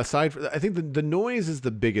 aside from, I think the noise is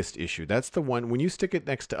the biggest issue. That's the one, when you stick it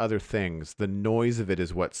next to other things, the noise of it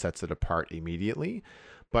is what sets it apart immediately.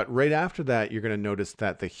 But right after that, you're going to notice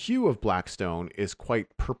that the hue of Blackstone is quite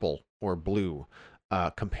purple or blue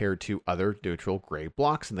compared to other neutral gray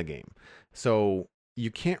blocks in the game. So you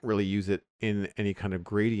can't really use it in any kind of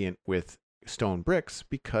gradient with stone bricks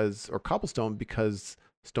or cobblestone, because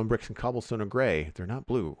stone bricks and cobblestone are gray. They're not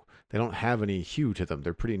blue. They don't have any hue to them.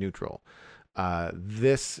 They're pretty neutral.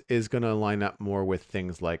 This is going to line up more with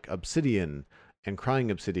things like obsidian and crying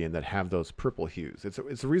obsidian that have those purple hues.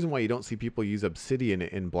 It's the reason why you don't see people use obsidian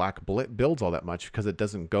in black builds all that much, because it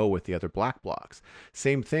doesn't go with the other black blocks.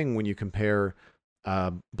 Same thing when you compare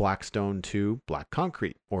Blackstone to black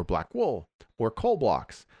concrete or black wool or coal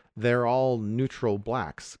blocks. They're all neutral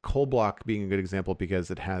blacks. Coal block being a good example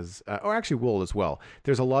because it has, or actually wool as well.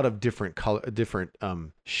 There's a lot of different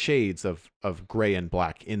shades of gray and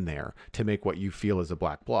black in there to make what you feel is a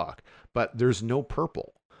black block. But there's no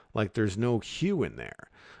purple. Like, there's no hue in there.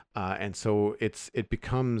 And so it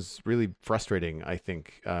becomes really frustrating, I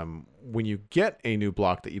think, when you get a new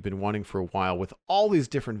block that you've been wanting for a while with all these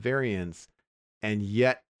different variants, and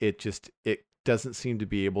yet it doesn't seem to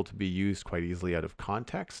be able to be used quite easily out of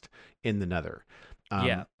context in the Nether.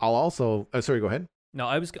 I'll also... sorry, go ahead. No,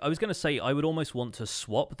 I was going to say I would almost want to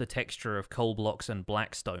swap the texture of coal blocks and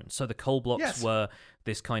Blackstone. So the coal blocks were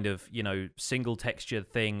this kind of, single texture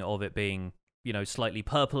thing of it being, slightly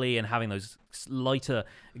purpley and having those lighter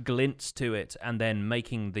glints to it, and then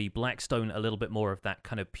making the Blackstone a little bit more of that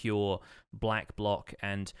kind of pure black block.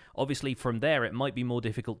 And obviously from there, it might be more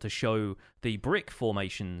difficult to show the brick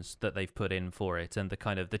formations that they've put in for it and the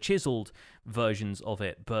kind of the chiseled versions of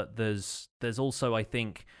it. But there's also, I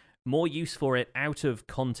think, more use for it out of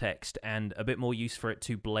context and a bit more use for it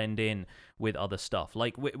to blend in with other stuff.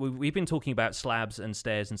 Like, we've been talking about slabs and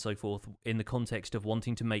stairs and so forth in the context of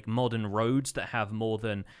wanting to make modern roads that have more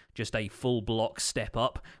than just a full block step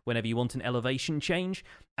up whenever you want an elevation change.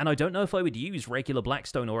 And I don't know if I would use regular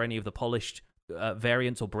Blackstone or any of the polished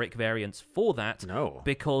variants or brick variants for that. No.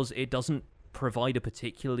 Because it doesn't provide a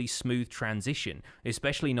particularly smooth transition,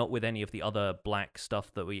 especially not with any of the other black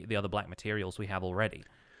stuff the other black materials we have already.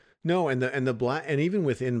 No, and the black, and even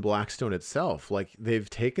within Blackstone itself, like, they've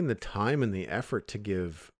taken the time and the effort to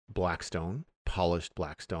give Blackstone, polished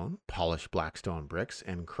Blackstone bricks,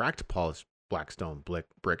 and cracked polished Blackstone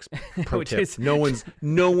bricks. Pro tip: no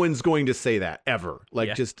one's going to say that ever.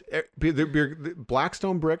 Like, just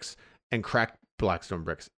Blackstone bricks and cracked Blackstone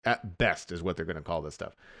bricks at best is what they're going to call this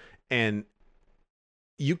stuff. And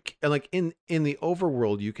you, like, in the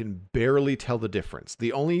overworld, you can barely tell the difference.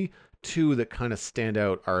 The only two that kind of stand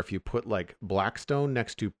out are if you put, like, Blackstone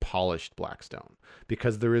next to polished Blackstone,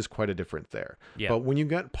 because there is quite a difference there. Yeah. But when you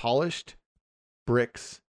got polished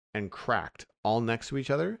bricks and cracked all next to each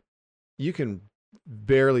other, you can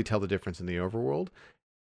barely tell the difference in the overworld.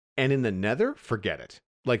 And in the Nether, forget it.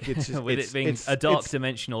 Like, it's just, with it being a dark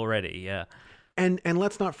dimension already, yeah. And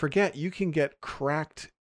let's not forget, you can get cracked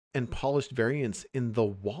and polished variants in the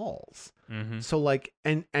walls. Mm-hmm. So like,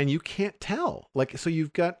 and you can't tell. Like, so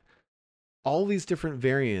you've got all these different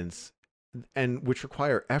variants and which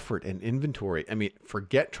require effort and inventory. I mean,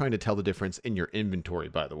 forget trying to tell the difference in your inventory,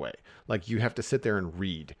 by the way. Like, you have to sit there and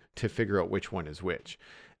read to figure out which one is which.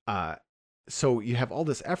 So you have all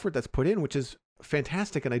this effort that's put in, which is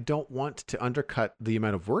fantastic, and I don't want to undercut the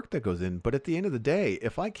amount of work that goes in, but at the end of the day,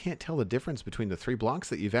 if I can't tell the difference between the 3 blocks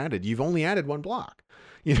that you've added, you've only added 1 block.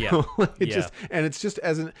 You know, it's just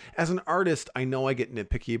as an artist, I know I get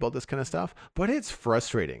nitpicky about this kind of stuff, but it's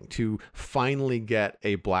frustrating to finally get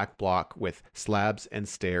a black block with slabs and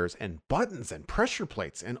stairs and buttons and pressure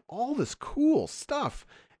plates and all this cool stuff,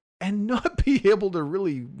 and not be able to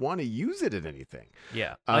really want to use it in anything.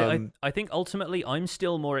 Yeah. I think ultimately I'm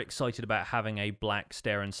still more excited about having a black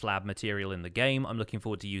stair and slab material in the game. I'm looking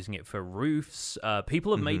forward to using it for roofs.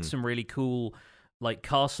 People have made some really cool like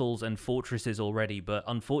castles and fortresses already, but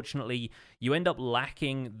unfortunately you end up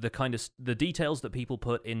lacking the details that people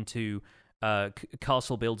put into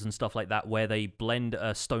castle builds and stuff like that, where they blend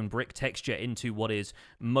a stone brick texture into what is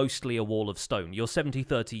mostly a wall of stone. Your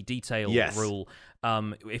 70-30 detail rule,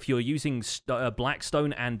 if you're using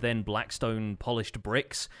Blackstone and then Blackstone polished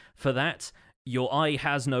bricks for that, your eye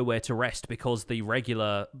has nowhere to rest because the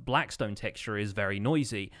regular Blackstone texture is very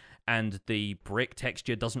noisy, and the brick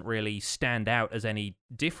texture doesn't really stand out as any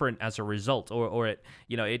different as a result, or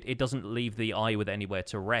it doesn't leave the eye with anywhere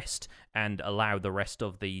to rest and allow the rest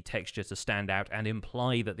of the texture to stand out and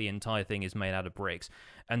imply that the entire thing is made out of bricks.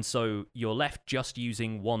 And so you're left just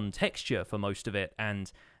using one texture for most of it,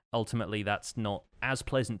 and ultimately that's not as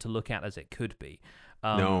pleasant to look at as it could be.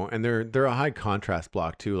 No, and they're a high contrast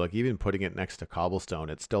block too. Like, even putting it next to cobblestone,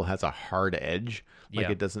 it still has a hard edge. Like,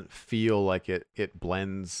 it doesn't feel like it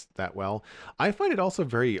blends that well. I find it also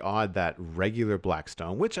very odd that regular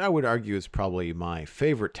Blackstone, which I would argue is probably my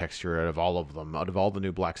favorite texture out of all of them, out of all the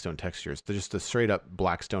new Blackstone textures, just the straight up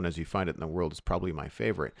Blackstone as you find it in the world is probably my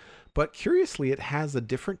favorite. But curiously, it has a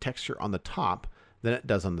different texture on the top than it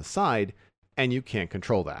does on the side, and you can't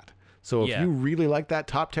control that. So if you really like that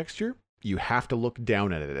top texture, you have to look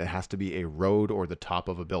down at it. It has to be a road or the top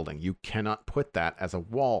of a building. You cannot put that as a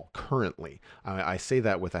wall currently. I say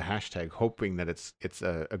that with a hashtag, hoping that it's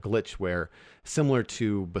a glitch where, similar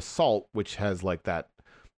to Basalt, which has like that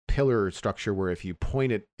pillar structure where if you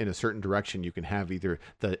point it in a certain direction, you can have either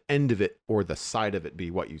the end of it or the side of it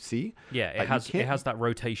be what you see. Yeah, it has that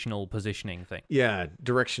rotational positioning thing. Yeah,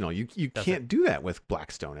 directional. You can't do that with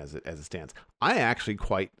Blackstone as it stands. I actually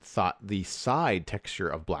quite thought the side texture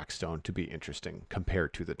of Blackstone to be interesting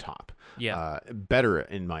compared to the top. Yeah, better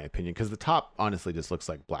in my opinion, because the top honestly just looks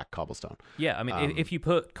like black cobblestone. Yeah, I mean, if you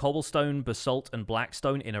put cobblestone, basalt, and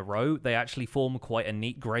Blackstone in a row, they actually form quite a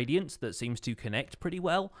neat gradient that seems to connect pretty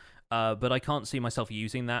well. But I can't see myself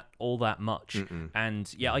using that all that much.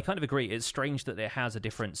 And yeah, I kind of agree. It's strange that it has a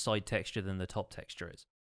different side texture than the top texture is.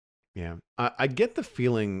 Yeah, I get the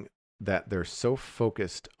feeling that they're so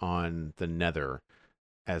focused on the Nether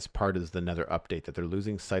as part of the Nether update that they're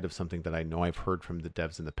losing sight of something that I know I've heard from the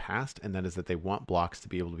devs in the past, and that is that they want blocks to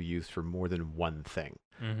be able to be used for more than one thing.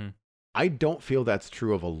 I don't feel that's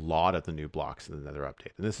true of a lot of the new blocks in the Nether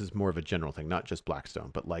update. And this is more of a general thing, not just Blackstone,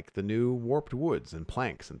 but like the new warped woods and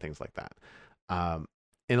planks and things like that.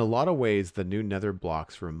 In a lot of ways, the new Nether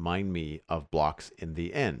blocks remind me of blocks in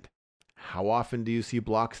the end. How often do you see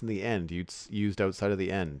blocks in the end used outside of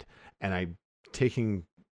the end? And I'm taking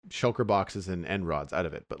shulker boxes and end rods out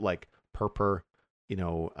of it, but like purpur,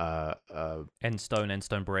 end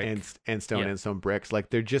stone brick, end stone bricks. Like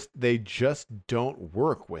they just don't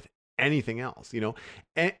work with anything else.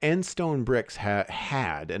 End stone bricks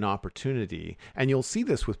had an opportunity, and you'll see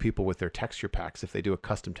this with people with their texture packs. If they do a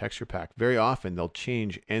custom texture pack, very often they'll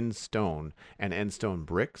change end stone and end stone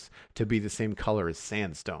bricks to be the same color as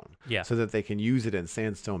sandstone, so that they can use it in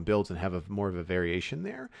sandstone builds and have more of a variation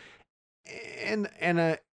there. And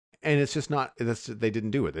it's just not. They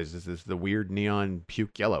didn't do it. There's the weird neon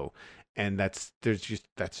puke yellow, and that's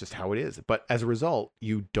just how it is. But as a result,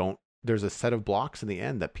 there's a set of blocks in the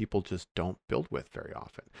end that people just don't build with very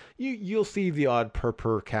often. You'll see the odd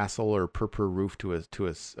purpur castle or purpur roof to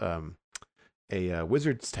a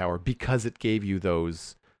wizard's tower because it gave you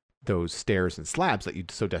those stairs and slabs that you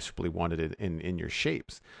so desperately wanted in your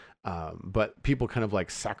shapes. But people kind of like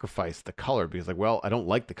sacrifice the color because like, well, I don't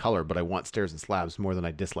like the color, but I want stairs and slabs more than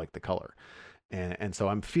I dislike the color. And so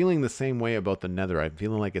I'm feeling the same way about the Nether. I'm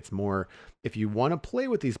feeling like it's more, if you want to play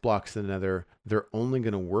with these blocks in the Nether, they're only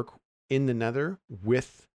going to work in the Nether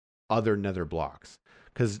with other Nether blocks.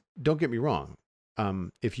 Because don't get me wrong,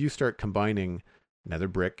 if you start combining Nether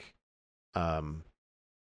brick,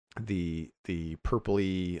 the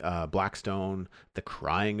purpley Blackstone, the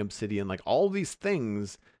crying obsidian, like all these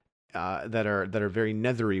things that are very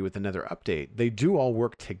nethery with the Nether update. They do all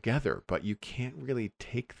work together, but you can't really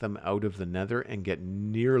take them out of the Nether and get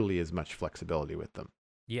nearly as much flexibility with them.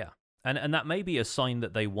 Yeah. And that may be a sign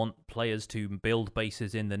that they want players to build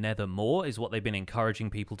bases in the Nether more, is what they've been encouraging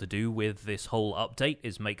people to do with this whole update,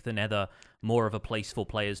 is make the Nether more of a place for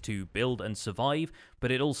players to build and survive, but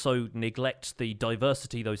it also neglects the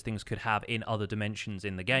diversity those things could have in other dimensions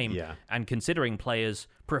in the game. Yeah. And considering players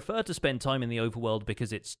prefer to spend time in the overworld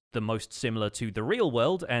because it's the most similar to the real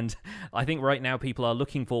world, and I think right now people are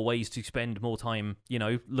looking for ways to spend more time,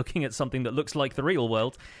 looking at something that looks like the real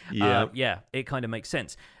world. Yeah, it kind of makes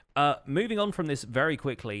sense. Moving on from this very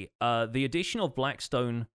quickly, the addition of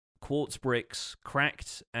Blackstone, quartz bricks,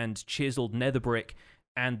 cracked and chiseled nether brick,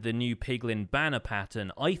 and the new Piglin banner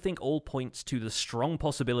pattern, I think all points to the strong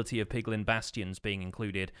possibility of Piglin bastions being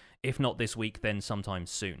included, if not this week, then sometime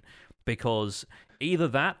soon. Because either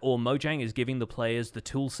that or Mojang is giving the players the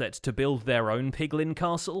toolsets to build their own Piglin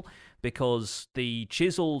castle, because the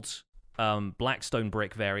chiseled Blackstone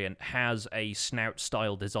brick variant has a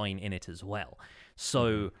snout-style design in it as well.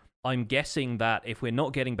 So I'm guessing that if we're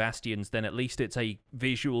not getting bastions, then at least it's a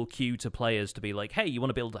visual cue to players to be like, hey, you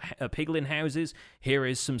want to build Piglin houses? Here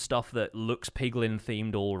is some stuff that looks Piglin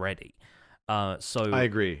themed already. So I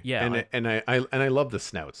agree. Yeah, and I love the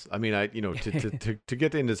snouts. I mean, to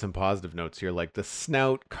get into some positive notes here, like the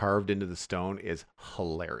snout carved into the stone is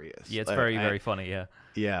hilarious. Yeah, it's very funny. Yeah.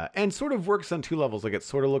 Yeah, and sort of works on two levels. Like it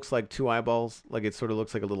sort of looks like two eyeballs, like it sort of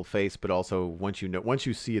looks like a little face, but also once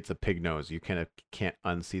you see it's a pig nose, you kind of can't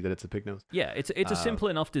unsee that it's a pig nose. Yeah, it's a simple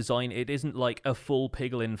enough design. It isn't like a full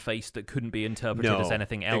Piglin face that couldn't be interpreted as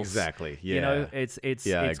anything else. Exactly. Yeah. It's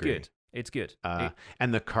good. It's good.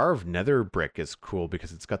 And the carved nether brick is cool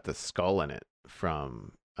because it's got the skull in it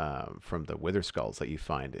from the wither skulls that you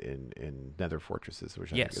find in nether fortresses,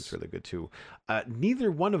 which I think is really good too.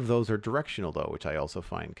 Neither one of those are directional though, which I also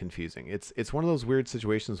find confusing. It's one of those weird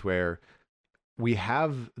situations where we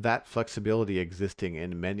have that flexibility existing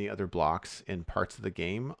in many other blocks in parts of the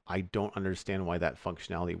game. I don't understand why that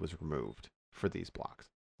functionality was removed for these blocks.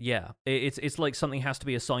 Yeah, it's like something has to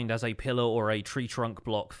be assigned as a pillar or a tree trunk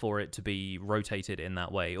block for it to be rotated in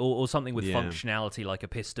that way, or something with functionality like a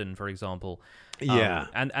piston, for example. Yeah,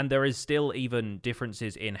 and there is still even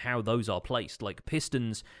differences in how those are placed. Like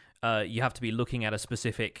pistons, you have to be looking at a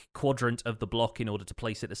specific quadrant of the block in order to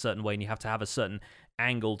place it a certain way, and you have to have a certain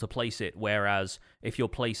angle to place it, whereas if you're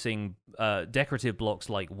placing decorative blocks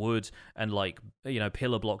like wood and like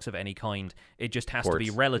pillar blocks of any kind, it just has to be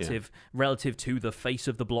relative to the face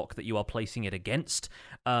of the block that you are placing it against,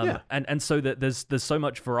 and so that there's so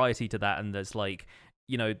much variety to that, and there's like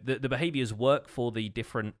the behaviors work for the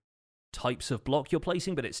different types of block you're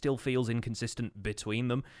placing, but it still feels inconsistent between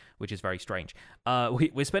them, which is very strange.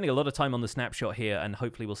 We're spending a lot of time on the snapshot here, and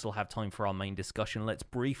hopefully we'll still have time for our main discussion. Let's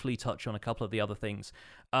briefly touch on a couple of the other things.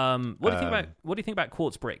 What do you think about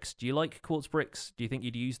quartz bricks? Do you like quartz bricks? Do you think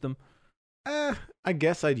you'd use them? I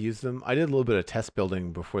guess I'd use them. I did a little bit of test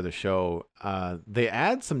building before the show. They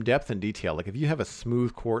add some depth and detail. Like if you have a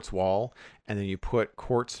smooth quartz wall and then you put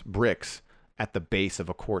quartz bricks at the base of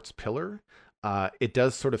a quartz pillar, it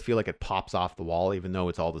does sort of feel like it pops off the wall, even though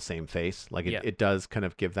it's all the same face. Like it does kind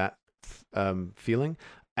of give that feeling.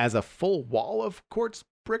 As a full wall of quartz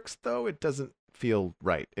bricks, though, it doesn't feel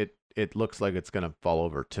right. It looks like it's going to fall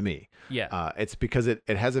over to me. Yeah. It's because it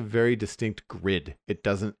has a very distinct grid. It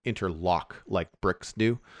doesn't interlock like bricks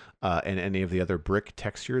do, and any of the other brick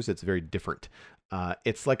textures. It's very different.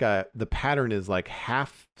 It's like the pattern is like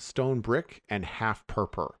half stone brick and half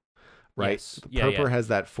purple. Right? Yes. Purple has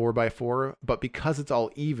that 4x4, but because it's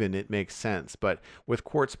all even, it makes sense. But with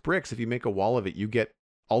quartz bricks, if you make a wall of it, you get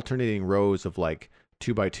alternating rows of like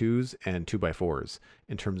 2x2s and 2x4s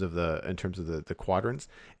in terms of the quadrants.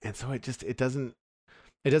 And so it doesn't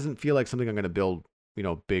feel like something I'm going to build,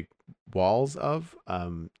 big walls of.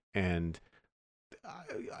 And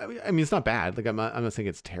I mean, it's not bad. Like I'm not saying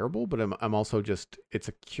it's terrible, but I'm also just, it's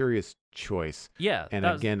a curious choice. Yeah. And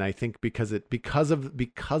again, I think because of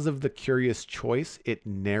the curious choice, it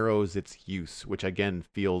narrows its use, which again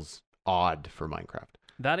feels odd for Minecraft.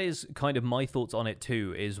 That is kind of my thoughts on it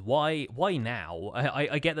too, is why now?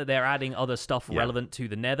 I get that they're adding other stuff relevant to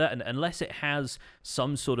the Nether, and unless it has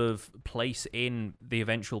some sort of place in the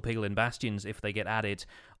eventual Piglin bastions if they get added,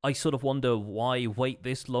 I sort of wonder why wait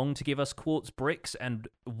this long to give us quartz bricks, and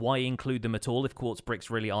why include them at all if quartz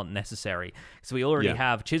bricks really aren't necessary. So we already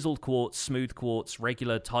have chiseled quartz, smooth quartz,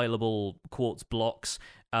 regular tileable quartz blocks,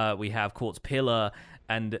 we have quartz pillar,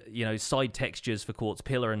 and side textures for quartz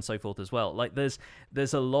pillar and so forth as well. Like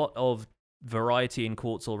there's a lot of variety in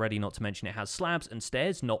quartz already, not to mention it has slabs and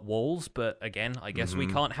stairs, not walls, but again, I guess we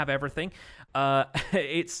can't have everything.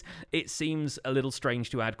 It seems a little strange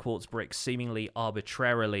to add quartz bricks seemingly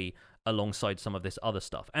arbitrarily alongside some of this other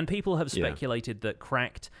stuff. And people have speculated that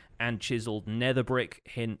cracked and chiseled nether brick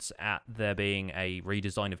hints at there being a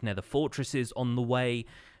redesign of nether fortresses on the way.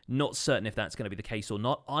 Not certain if that's going to be the case or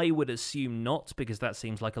not. I would assume not, because that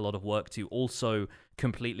seems like a lot of work to also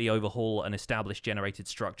completely overhaul an established generated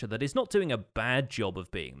structure that is not doing a bad job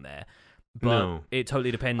of being there. But it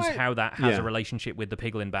totally depends how that has a relationship with the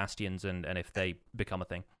piglin bastions and if they become a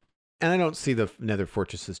thing. And I don't see the nether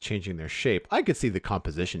fortresses changing their shape. I could see the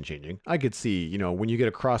composition changing. I could see, when you get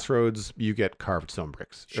a crossroads, you get carved stone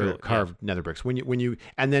bricks or carved nether bricks. When you,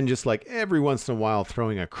 and then just like every once in a while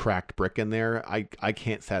throwing a cracked brick in there, I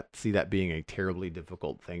can't see that being a terribly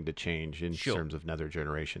difficult thing to change in terms of nether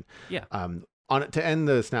generation. Yeah. To end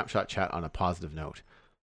the snapshot chat on a positive note,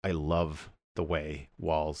 I love the way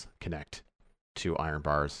walls connect to iron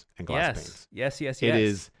bars and glass panes. Yes. It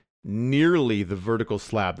is nearly the vertical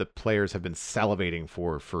slab that players have been salivating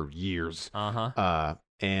for years.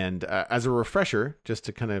 And as a refresher, just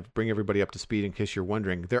to kind of bring everybody up to speed in case you're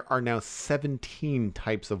wondering, there are now 17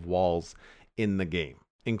 types of walls in the game,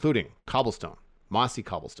 including cobblestone, mossy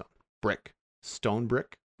cobblestone, brick, stone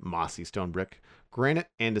brick, mossy stone brick, granite,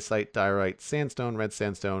 andesite, diorite, sandstone, red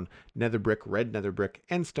sandstone, nether brick, red nether brick,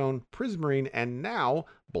 endstone, prismarine, and now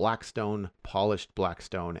blackstone, polished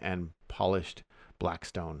blackstone, and polished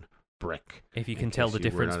blackstone brick. If you can tell the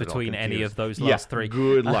difference between any of those last three.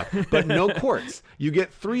 Good luck. But no quartz. You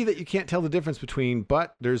get 3 that you can't tell the difference between,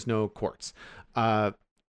 but there's no quartz.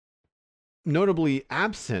 Notably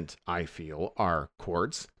absent, I feel, are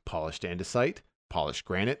quartz, polished andesite, polished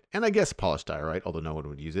granite, and I guess polished diorite, although no one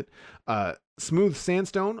would use it. Smooth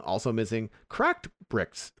sandstone, also missing. Cracked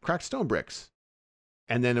stone bricks.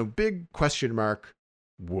 And then a big question mark,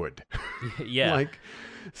 wood. Yeah.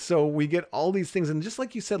 So we get all these things, and just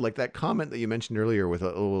like you said, like that comment that you mentioned earlier with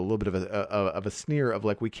a little bit of a sneer of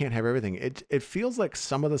like, we can't have everything. It feels like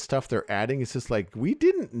some of the stuff they're adding is just like, we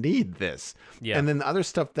didn't need this. Yeah. And then the other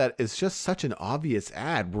stuff that is just such an obvious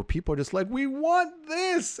ad where people are just like, we want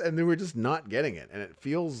this, and then we're just not getting it, and it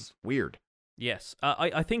feels weird. Yes.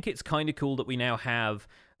 I think it's kind of cool that we now have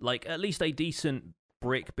like at least a decent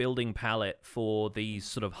brick building palette for these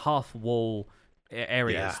sort of half wall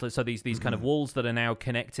areas. So these kind of walls that are now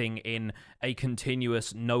connecting in a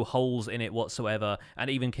continuous, no holes in it whatsoever, and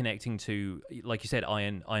even connecting to, like you said,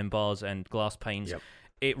 iron bars and glass panes.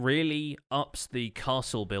 It really ups the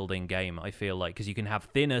castle building game, I feel like, because you can have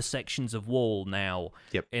thinner sections of wall now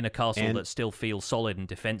in a castle that still feels solid and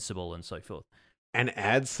defensible and so forth. And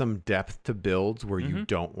add some depth to builds where you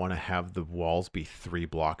don't want to have the walls be 3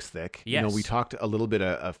 blocks thick. Yes. We talked a little bit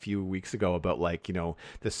a few weeks ago about like,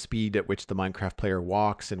 the speed at which the Minecraft player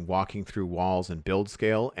walks and walking through walls and build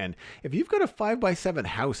scale. And if you've got a 5x7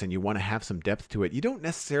 house and you want to have some depth to it, you don't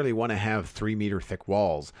necessarily want to have 3 meter thick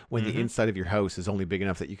walls when the inside of your house is only big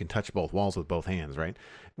enough that you can touch both walls with both hands, right?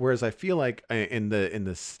 Whereas I feel like in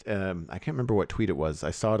this, I can't remember what tweet it was.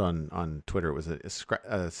 I saw it on Twitter. It was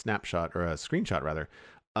a snapshot or a screenshot rather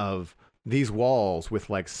of these walls with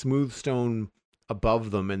like smooth stone above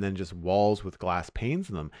them and then just walls with glass panes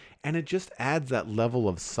in them. And it just adds that level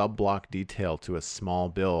of sub-block detail to a small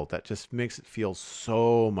build that just makes it feel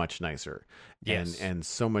so much nicer. Yes. And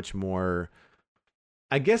so much more,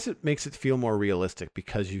 I guess it makes it feel more realistic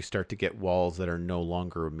because you start to get walls that are no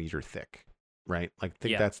longer a meter thick. Right. Like, I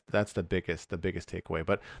think that's the biggest takeaway.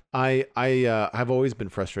 But I have always been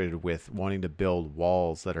frustrated with wanting to build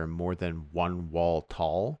walls that are more than 1 wall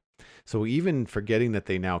tall. So even forgetting that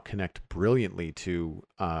they now connect brilliantly to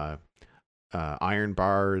iron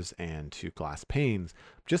bars and to glass panes,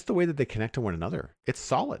 just the way that they connect to one another, it's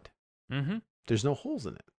solid. There's no holes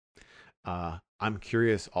in it. I'm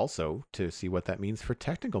curious also to see what that means for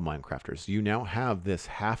technical Minecrafters. You now have this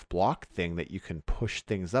half block thing that you can push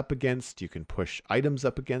things up against. You can push items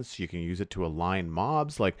up against. You can use it to align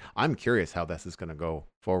mobs. Like, I'm curious how this is going to go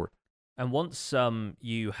forward. And once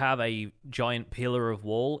you have a giant pillar of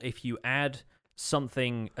wall, if you add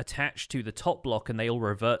something attached to the top block and they all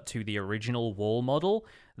revert to the original wall model,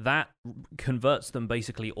 that converts them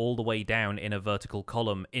basically all the way down in a vertical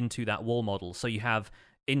column into that wall model. So you have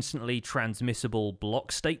instantly transmissible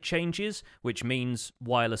block state changes, which means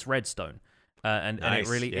wireless redstone. And it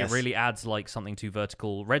really adds like something to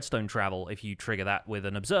vertical redstone travel if you trigger that with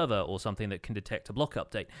an observer or something that can detect a block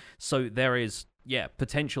update. So there is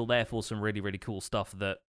potential there for some really, really cool stuff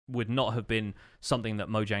that would not have been something that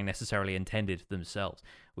Mojang necessarily intended themselves,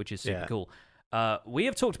 which is super cool. We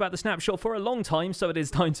have talked about the snapshot for a long time, so it is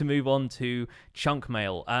time to move on to chunk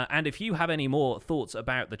mail. And if you have any more thoughts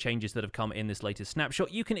about the changes that have come in this latest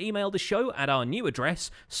snapshot, you can email the show at our new address,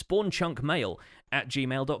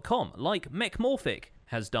 spawnchunkmail@gmail.com, like Mechmorphic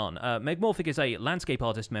has done. Mechmorphic is a landscape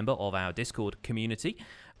artist member of our Discord community,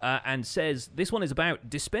 and says, this one is about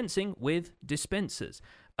dispensing with dispensers.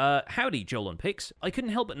 Howdy, Joel and Pix. I couldn't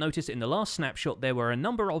help but notice in the last snapshot there were a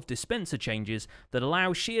number of dispenser changes that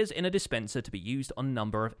allow shears in a dispenser to be used on a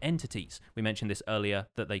number of entities. We mentioned this earlier,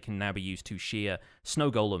 that they can now be used to shear snow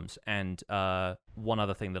golems and one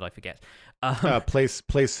other thing that I forget. Place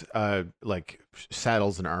like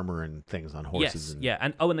saddles and armor and things on horses. Yes,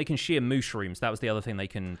 and they can shear mushrooms. That was the other thing they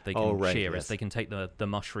can shear. Yes. Is they can take the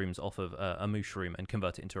mushrooms off of a mushroom and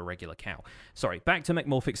convert it into a regular cow. Sorry, back to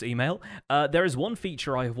Mechmorphic's email. There is one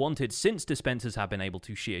feature I have wanted since dispensers have been able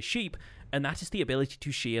to shear sheep, and that is the ability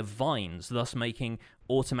to shear vines, thus making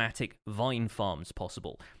automatic vine farms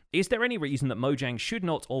possible. Is there any reason that Mojang should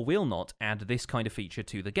not or will not add this kind of feature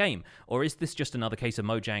to the game? Or is this just another case of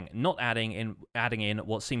Mojang not adding in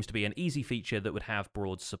what seems to be an easy feature that would have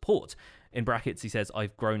broad support? In brackets, he says,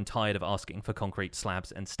 I've grown tired of asking for concrete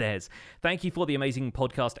slabs and stairs. Thank you for the amazing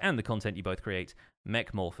podcast and the content you both create,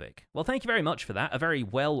 Mechmorphic. Well, thank you very much for that. A very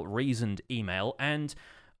well-reasoned email, and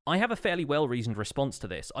I have a fairly well-reasoned response to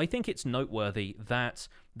this. I think it's noteworthy that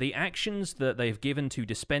the actions that they've given to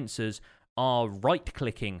dispensers are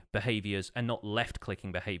right-clicking behaviors and not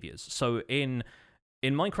left-clicking behaviors. So in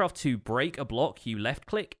Minecraft, to break a block, you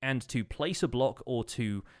left-click, and to place a block or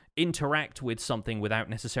to interact with something without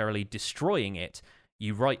necessarily destroying it,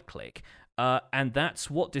 you right-click. And that's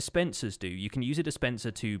what dispensers do. You can use a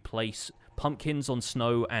dispenser to place pumpkins on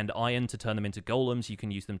snow and iron to turn them into golems. You can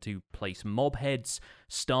use them to place mob heads,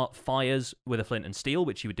 start fires with a flint and steel,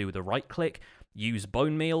 which you would do with a right-click, use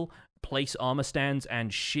bone meal, place armor stands,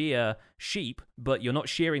 and shear sheep, but you're not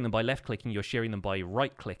shearing them by left-clicking, you're shearing them by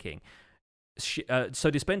right-clicking. So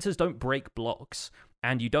dispensers don't break blocks,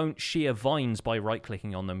 and you don't shear vines by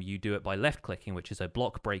right-clicking on them, you do it by left-clicking, which is a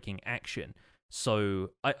block-breaking action. So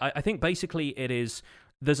I think basically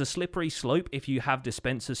there's a slippery slope. If you have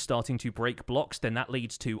dispensers starting to break blocks, then that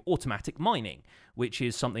leads to automatic mining, which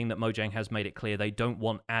is something that Mojang has made it clear they don't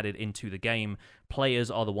want added into the game. Players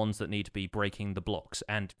are the ones that need to be breaking the blocks.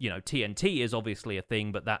 And, TNT is obviously a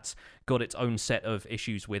thing, but that's got its own set of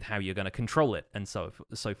issues with how you're going to control it and so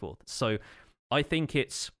forth. So I think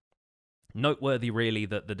it's noteworthy, really,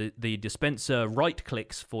 that the dispenser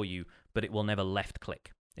right-clicks for you, but it will never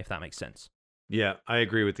left-click, if that makes sense. Yeah, I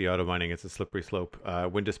agree with the auto mining. It's a slippery slope.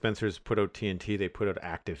 When dispensers put out TNT, they put out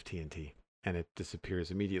active TNT, and it disappears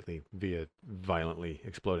immediately via violently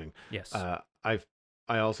exploding. Yes. I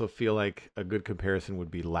also feel like a good comparison would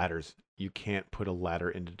be ladders. You can't put a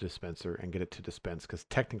ladder into dispenser and get it to dispense because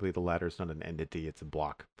technically the ladder is not an entity; it's a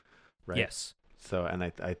block, right? Yes. So, and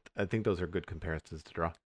I think those are good comparisons to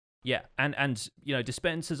draw. Yeah, and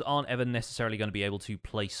dispensers aren't ever necessarily going to be able to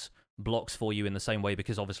place blocks for you in the same way,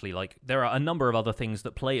 because obviously there are a number of other things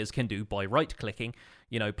that players can do by right-clicking,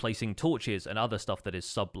 placing torches and other stuff that is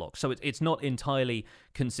sub-blocks. So it's not entirely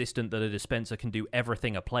consistent that a dispenser can do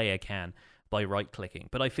everything a player can by right-clicking,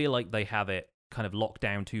 but I feel like they have it kind of locked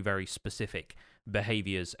down to very specific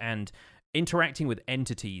behaviors and interacting with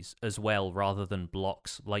entities as well rather than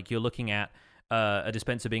blocks. Like you're looking at a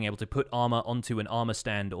dispenser being able to put armor onto an armor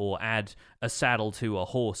stand or add a saddle to a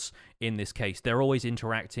horse. In this case, they're always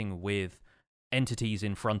interacting with entities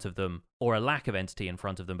in front of them or a lack of entity in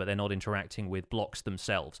front of them, but they're not interacting with blocks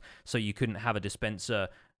themselves. So you couldn't have a dispenser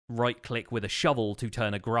right-click with a shovel to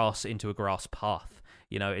turn a grass into a grass path.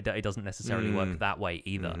 It doesn't necessarily work that way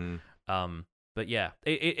either. Mm-hmm. But yeah,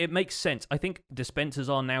 it makes sense. I think dispensers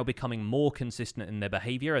are now becoming more consistent in their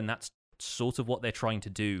behavior, and that's sort of what they're trying to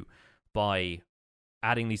do by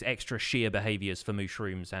adding these extra shear behaviors for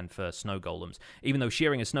mushrooms and for snow golems. Even though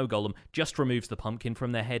shearing a snow golem just removes the pumpkin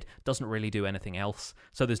from their head, doesn't really do anything else.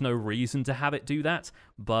 So there's no reason to have it do that,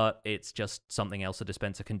 but it's just something else a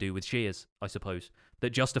dispenser can do with shears, I suppose, that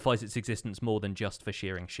justifies its existence more than just for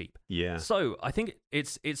shearing sheep. Yeah. So I think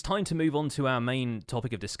it's time to move on to our main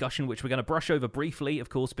topic of discussion, which we're going to brush over briefly, of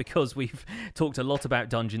course, because we've talked a lot about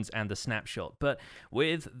dungeons and the snapshot. But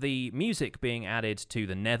with the music being added to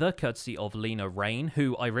the Nether, courtesy of Lena Rain,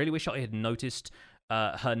 who I really wish I had noticed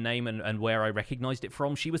her name and where I recognized it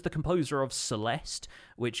from. She was the composer of Celeste,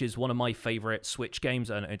 which is one of my favorite Switch games,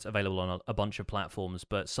 and it's available on a bunch of platforms.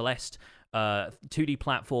 But Celeste, 2D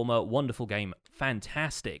platformer, wonderful game,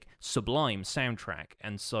 fantastic, sublime soundtrack.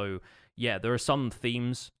 And so yeah, there are some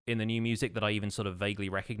themes in the new music that I even sort of vaguely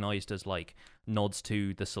recognized as like nods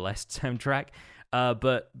to the Celeste soundtrack.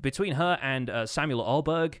 But between her and Samuel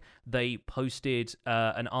Alberg, they posted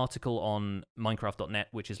an article on Minecraft.net,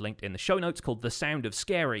 which is linked in the show notes, called The Sound of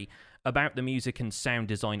Scary, about the music and sound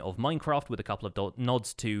design of Minecraft, with a couple of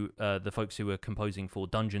nods to the folks who were composing for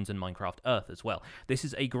Dungeons and Minecraft Earth as well. This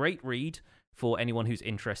is a great read for anyone who's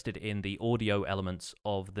interested in the audio elements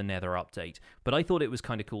of the Nether update. But I thought it was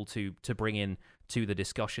kind of cool to bring in to the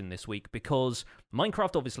discussion this week, because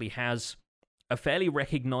Minecraft obviously has a fairly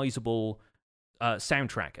recognizable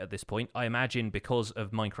soundtrack at this point. I imagine because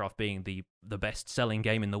of Minecraft being the best-selling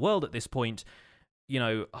game in the world at this point, you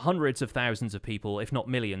know, hundreds of thousands of people, if not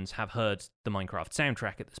millions, have heard the Minecraft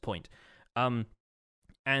soundtrack at this point.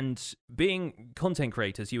 And being content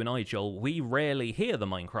creators, you and I, Joel, we rarely hear the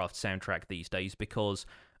Minecraft soundtrack these days, because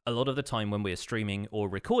a lot of the time when we're streaming or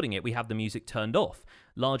recording it, we have the music turned off,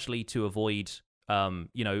 largely to avoid,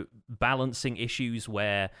 balancing issues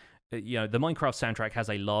where, the Minecraft soundtrack has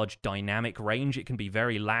a large dynamic range. It can be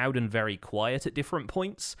very loud and very quiet at different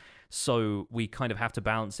points. So we kind of have to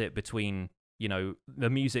balance it between, the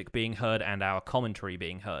music being heard and our commentary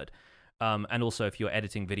being heard. And also, if you're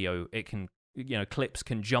editing video, it can, clips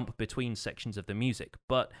can jump between sections of the music.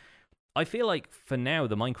 But I feel like for now,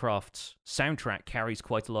 the Minecraft soundtrack carries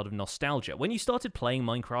quite a lot of nostalgia. When you started playing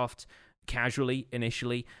Minecraft casually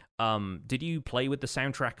initially, did you play with the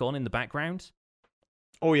soundtrack on in the background?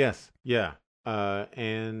 Oh, yes. Yeah.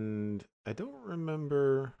 And I don't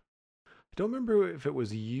remember if it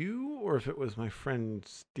was you or if it was my friend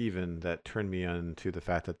Steven that turned me on to the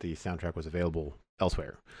fact that the soundtrack was available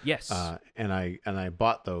elsewhere. Yes. And I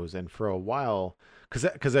bought those, and for a while,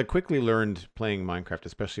 because I quickly learned playing Minecraft,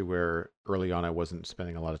 especially where early on I wasn't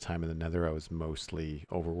spending a lot of time in the Nether. I was mostly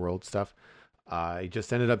overworld stuff. I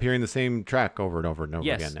just ended up hearing the same track over and over and over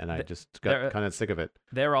again, and I just got kind of sick of it.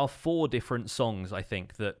 There are 4 different songs, I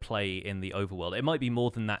think, that play in the overworld. It might be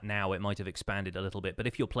more than that now. It might have expanded a little bit. But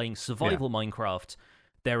if you're playing survival Minecraft,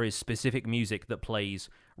 there is specific music that plays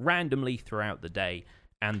randomly throughout the day.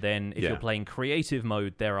 And then if you're playing creative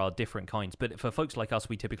mode, there are different kinds. But for folks like us,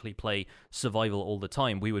 we typically play survival all the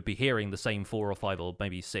time. We would be hearing the same 4 or 5 or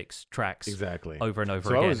maybe 6 tracks over and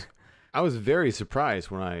over again. I was very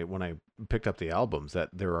surprised when I picked up the albums that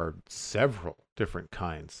there are several different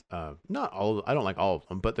kinds. Not all, I don't like all of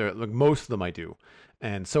them, but there, like, most of them I do.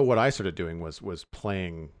 And so what I started doing was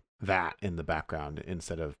playing that in the background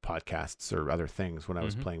instead of podcasts or other things. When I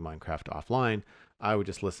was playing Minecraft offline, I would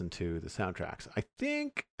just listen to the soundtracks. I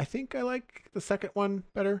think I like the second one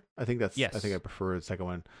better. I think I prefer the second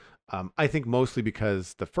one. I think mostly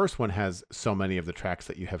because the first one has so many of the tracks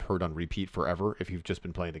that you have heard on repeat forever if you've just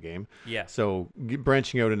been playing the game. Yeah. So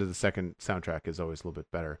branching out into the second soundtrack is always a little bit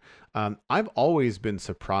better. I've always been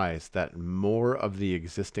surprised that more of the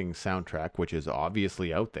existing soundtrack, which is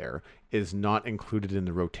obviously out there, is not included in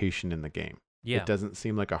the rotation in the game. Yeah. It doesn't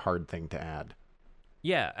seem like a hard thing to add.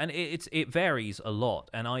 Yeah, and it varies a lot,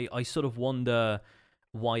 and I sort of wonder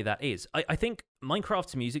why that is. I think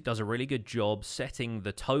Minecraft's music does a really good job setting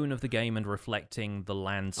the tone of the game and reflecting the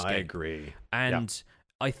landscape. I agree. And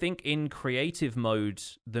I think in creative mode,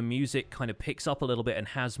 the music kind of picks up a little bit and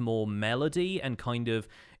has more melody, and kind of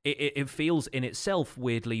it feels in itself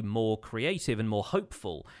weirdly more creative and more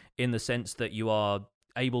hopeful, in the sense that you are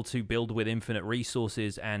able to build with infinite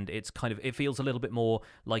resources, and it feels a little bit more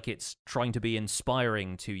like it's trying to be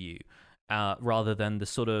inspiring to you, rather than the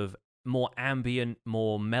sort of more ambient,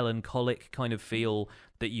 more melancholic kind of feel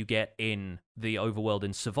that you get in the overworld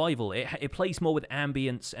in survival. It plays more with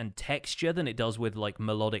ambience and texture than it does with like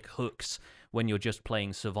melodic hooks when you're just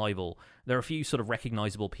playing survival. There are a few sort of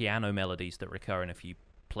recognizable piano melodies that recur in a few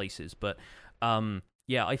places, but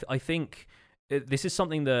I think this is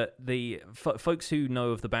something that the folks who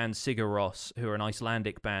know of the band Sigur Rós, who are an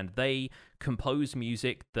Icelandic band, they compose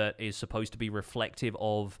music that is supposed to be reflective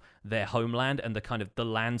of their homeland and the kind of the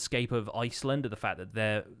landscape of Iceland, and the fact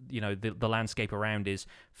that the landscape around is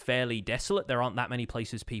fairly desolate. There aren't that many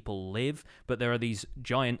places people live, but there are these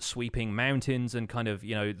giant sweeping mountains, and kind of,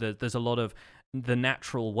 there's a lot of the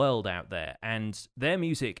natural world out there, and their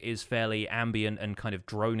music is fairly ambient and kind of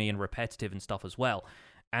drony and repetitive and stuff as well.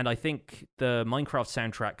 And I think the Minecraft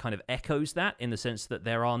soundtrack kind of echoes that, in the sense that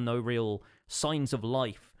there are no real signs of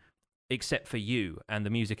life except for you, and the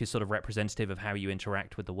music is sort of representative of how you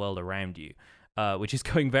interact with the world around you, which is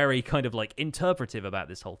going very kind of like interpretive about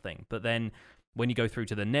this whole thing. But then when you go through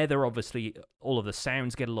to the Nether, obviously all of the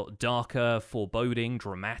sounds get a lot darker, foreboding,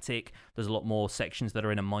 dramatic. There's a lot more sections that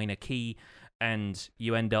are in a minor key, and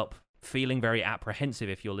you end up feeling very apprehensive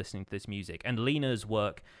if you're listening to this music. And Lena's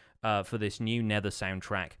work for this new Nether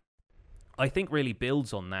soundtrack I think really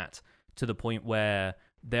builds on that to the point where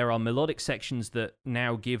there are melodic sections that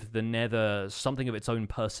now give the Nether something of its own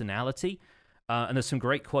personality. And there's some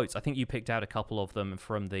great quotes. I think you picked out a couple of them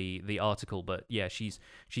from the article, but yeah, she's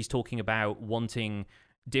talking about wanting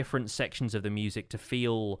different sections of the music to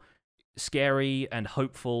feel scary and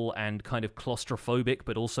hopeful and kind of claustrophobic,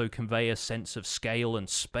 but also convey a sense of scale and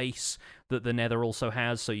space that the Nether also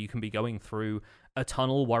has. So you can be going through a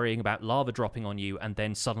tunnel worrying about lava dropping on you, and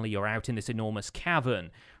then suddenly you're out in this enormous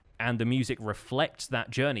cavern, and the music reflects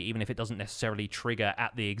that journey, even if it doesn't necessarily trigger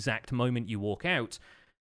at the exact moment you walk out.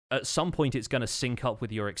 At some point it's going to sync up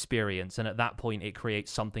with your experience, and at that point it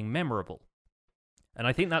creates something memorable. And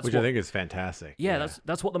I think that's I think is fantastic. Yeah,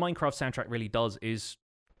 that's what the Minecraft soundtrack really does, is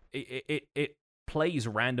it plays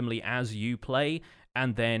randomly as you play,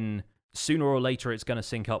 and then sooner or later it's going to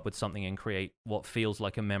sync up with something and create what feels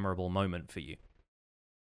like a memorable moment for you.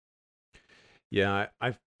 Yeah,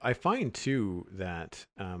 I find too that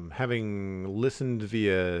having listened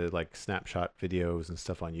via like snapshot videos and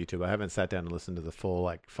stuff on YouTube, I haven't sat down and listened to the full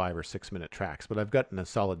like 5 or 6 minute tracks, but I've gotten a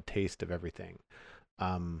solid taste of everything.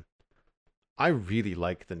 I really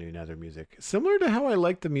like the new Nether music, similar to how I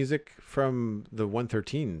like the music from the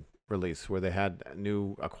 1.13 release, where they had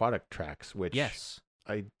new aquatic tracks, which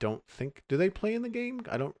I don't think, do they play in the game?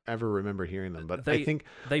 I don't ever remember hearing them, but I think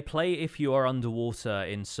they play if you are underwater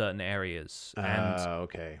in certain areas.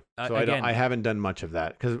 Okay. So I haven't done much of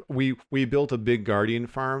that, because we built a big guardian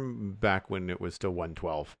farm back when it was still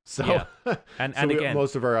 1.12. So yeah. and again,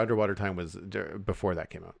 most of our underwater time was before that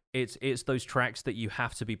came out. It's those tracks that you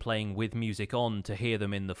have to be playing with music on to hear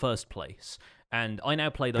them in the first place. And I now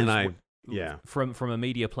play those. From a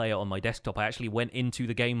media player on my desktop. I actually went into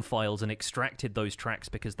the game files and extracted those tracks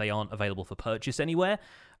because they aren't available for purchase anywhere.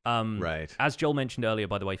 Right. As Joel mentioned earlier,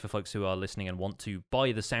 by the way, for folks who are listening and want to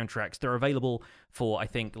buy the soundtracks, they're available for, I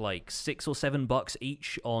think, like $6 or $7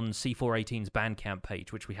 each on C418's Bandcamp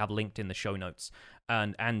page, which we have linked in the show notes.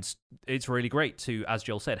 And it's really great to, as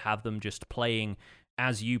Joel said, have them just playing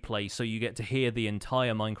as you play, so you get to hear the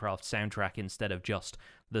entire Minecraft soundtrack instead of just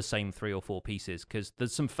the same 3 or 4 pieces, because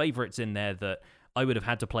there's some favorites in there that I would have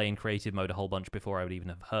had to play in creative mode a whole bunch before I would even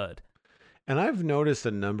have heard. And I've noticed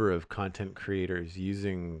a number of content creators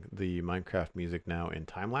using the Minecraft music now in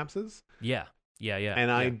time lapses. Yeah. And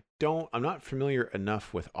I'm not familiar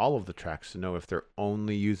enough with all of the tracks to know if they're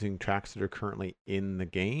only using tracks that are currently in the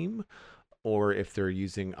game, or if they're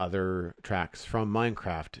using other tracks from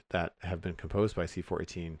Minecraft that have been composed by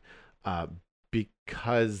C418,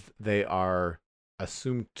 because they are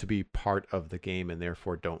assumed to be part of the game and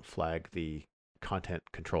therefore don't flag the content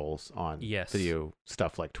controls on video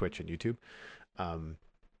stuff like Twitch and YouTube.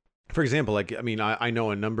 For example, I know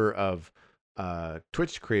a number of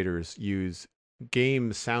Twitch creators use game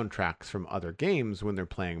soundtracks from other games when they're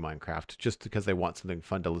playing Minecraft, just because they want something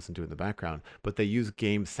fun to listen to in the background, but they use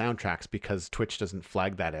game soundtracks because Twitch doesn't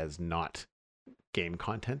flag that as not game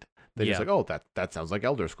content. They're just like, oh, that sounds like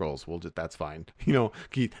Elder Scrolls. That's fine.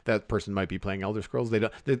 That person might be playing Elder Scrolls. They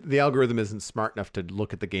don't. The algorithm isn't smart enough to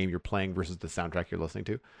look at the game you're playing versus the soundtrack you're listening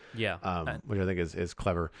to. Yeah, which I think is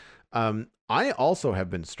clever. I also have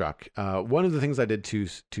been struck. One of the things I did to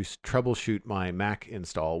troubleshoot my Mac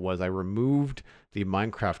install was I removed the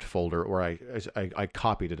Minecraft folder, or I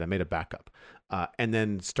copied it. I made a backup, and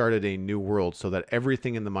then started a new world so that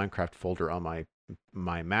everything in the Minecraft folder on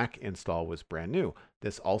my Mac install was brand new.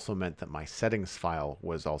 This also meant that my settings file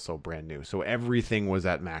was also brand new. So everything was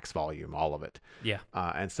at max volume, all of it. Yeah.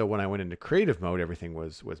 And so when I went into creative mode, everything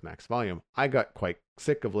was max volume. I got quite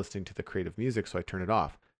sick of listening to the creative music, so I turned it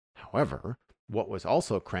off. However, what was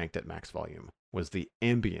also cranked at max volume was the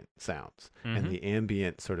ambient sounds and the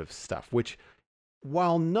ambient sort of stuff, which,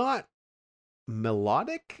 while not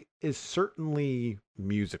melodic, is certainly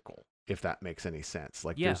musical, if that makes any sense.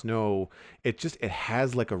 Like, there's no, it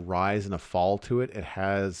has like a rise and a fall to it. It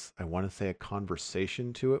has, I want to say, a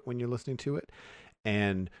conversation to it when you're listening to it.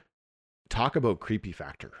 And talk about creepy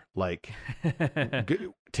factor, like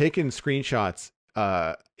taking screenshots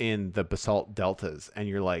in the Basalt Deltas, and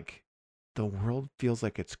you're like, the world feels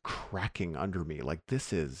like it's cracking under me. Like,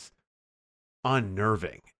 this is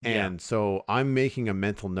unnerving. And so I'm making a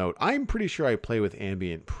mental note. I'm pretty sure I play with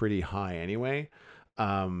ambient pretty high anyway.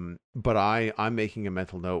 But I'm making a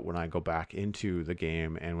mental note when I go back into the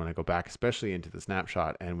game, and when I go back, especially into the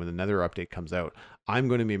snapshot, and when the Nether update comes out, I'm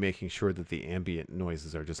going to be making sure that the ambient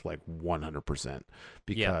noises are just like 100%,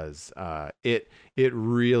 because it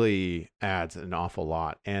really adds an awful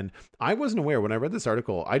lot. And I wasn't aware when I read this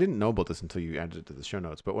article. I didn't know about this until you added it to the show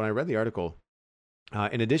notes. But when I read the article,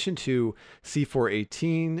 in addition to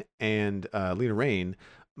C418 and Lena Rain,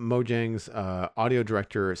 Mojang's audio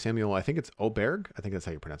director Samuel, I think it's Oberg, I think that's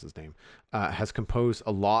how you pronounce his name, has composed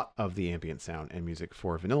a lot of the ambient sound and music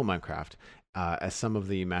for vanilla Minecraft, as some of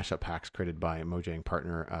the mashup packs created by Mojang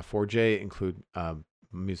partner 4J include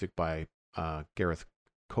music by Gareth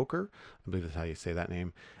Coker, I believe that's how you say that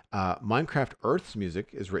name. Minecraft Earth's music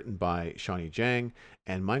is written by Shawnee Jang,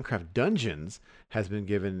 and Minecraft Dungeons has been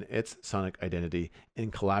given its sonic identity in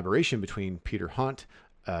collaboration between Peter Hunt,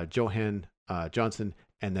 Johan Johnson,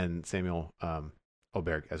 and then Samuel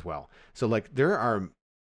Oberg as well. So like there are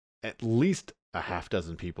at least a half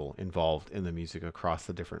dozen people involved in the music across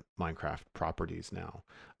the different Minecraft properties now.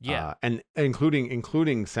 Yeah. And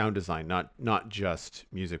including sound design, not just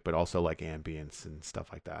music, but also like ambience and stuff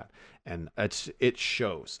like that. And it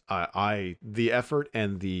shows. The effort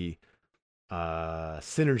and the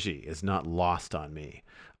synergy is not lost on me.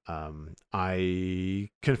 I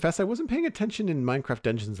confess I wasn't paying attention in Minecraft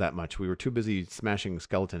Dungeons that much. We were too busy smashing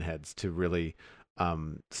skeleton heads to really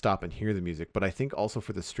stop and hear the music. But I think also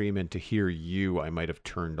for the stream and to hear you, I might have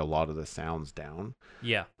turned a lot of the sounds down.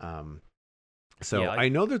 Yeah. So yeah,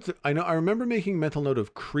 I remember making mental note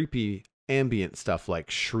of creepy ambient stuff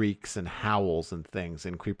like shrieks and howls and things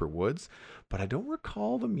in Creeper Woods, but I don't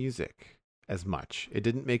recall the music as much. It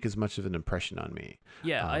didn't make as much of an impression on me.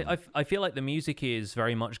 Yeah, I feel like the music is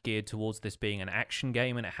very much geared towards this being an action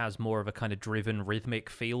game, and it has more of a kind of driven rhythmic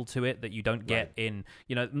feel to it that you don't get in,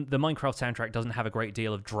 the Minecraft soundtrack doesn't have a great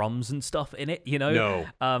deal of drums and stuff in it, No.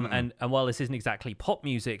 And while this isn't exactly pop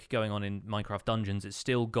music going on in Minecraft Dungeons, it's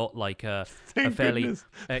still got like a fairly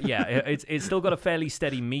it's still got a fairly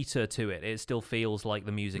steady meter to it. It still feels like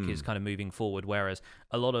the music is kind of moving forward, whereas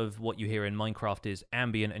a lot of what you hear in Minecraft is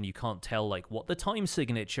ambient and you can't tell like what the time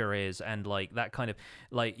signature is, and like that kind of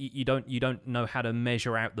like you don't know how to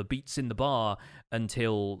measure out the beats in the bar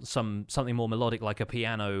until something more melodic like a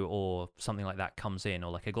piano or something like that comes in,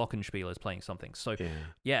 or like a glockenspiel is playing something. So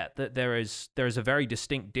there is a very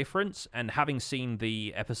distinct difference. And having seen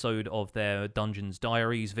the episode of their Dungeons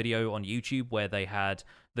Diaries video on YouTube where they had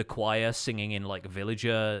the choir singing in like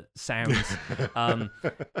villager sounds,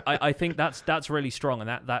 I think that's really strong, and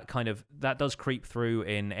that does creep through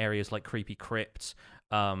in areas like Creepy Crypt,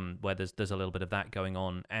 where there's a little bit of that going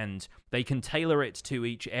on, and they can tailor it to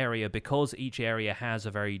each area because each area has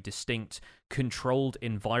a very distinct controlled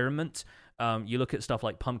environment. You look at stuff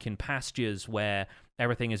like Pumpkin Pastures where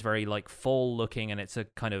everything is very like fall looking and it's a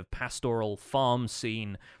kind of pastoral farm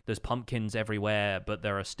scene. There's pumpkins everywhere, but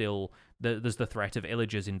there are still there's the threat of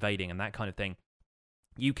illagers invading and that kind of thing.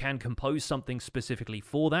 You can compose something specifically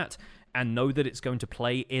for that and know that it's going to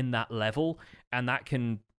play in that level, and that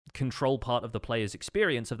can control part of the player's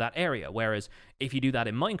experience of that area. Whereas if you do that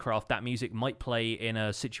in Minecraft, that music might play in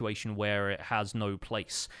a situation where it has no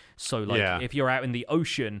place. So like if you're out in the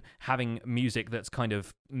ocean, having music that's kind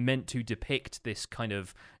of meant to depict this kind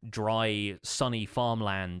of dry, sunny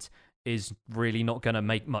farmland is really not going to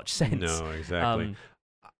make much sense. No, exactly.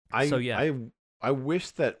 I wish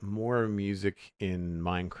that more music in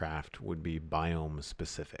Minecraft would be biome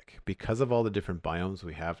specific because of all the different biomes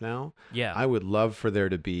we have now. Yeah. I would love for there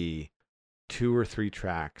to be 2 or 3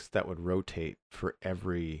 tracks that would rotate for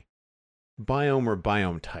every biome or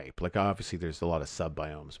biome type. Like obviously there's a lot of sub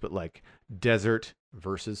biomes, but like desert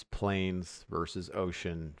versus plains versus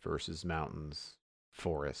ocean versus mountains,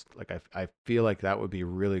 forest. Like I feel like that would be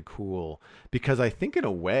really cool, because I think in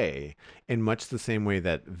a way, in much the same way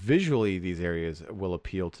that visually these areas will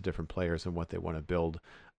appeal to different players and what they want to build,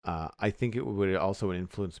 I think it would also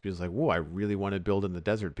influence people like, whoa, I really want to build in the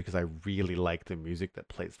desert because I really like the music that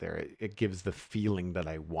plays there. It gives the feeling that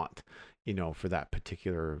I want, for that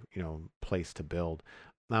particular, place to build.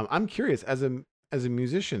 I'm curious, as a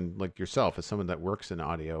musician like yourself, as someone that works in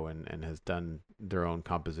audio and has done their own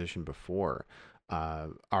composition before,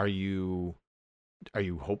 are you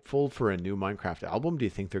hopeful for a new Minecraft album? Do you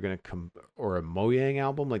think they're going to come, or a Mojang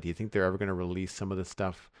album? Like, do you think they're ever going to release some of the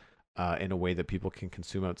stuff in a way that people can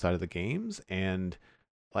consume outside of the games? And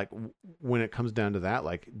like, when it comes down to that,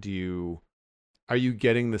 like, are you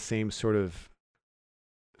getting the same sort of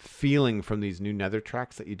feeling from these new Nether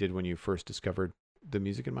tracks that you did when you first discovered the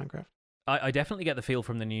music in Minecraft? I definitely get the feel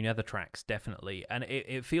from the new Nether tracks, definitely. And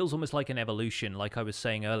it feels almost like an evolution. Like I was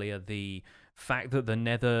saying earlier, the fact that the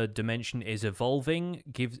Nether dimension is evolving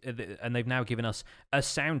and they've now given us a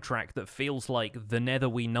soundtrack that feels like the Nether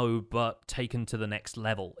we know, but taken to the next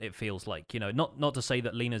level. It feels like, not to say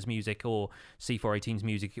that Lena's music or C418's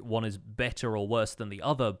music, one is better or worse than the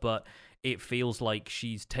other, but it feels like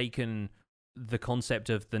she's taken the concept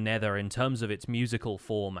of the Nether in terms of its musical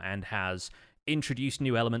form and has introduced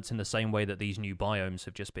new elements in the same way that these new biomes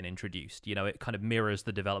have just been introduced. It kind of mirrors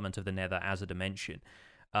the development of the Nether as a dimension.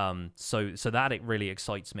 So that it really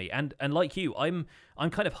excites me, and like you, I'm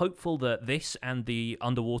kind of hopeful that this and the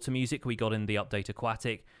underwater music we got in the update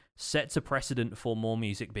Aquatic sets a precedent for more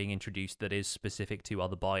music being introduced that is specific to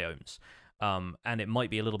other biomes. And it might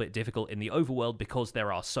be a little bit difficult in the overworld because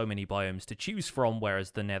there are so many biomes to choose from,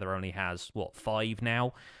 whereas the Nether only has 5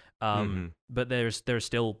 now. But there's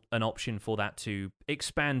still an option for that to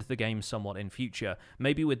expand the game somewhat in future.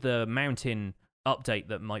 Maybe with the mountain update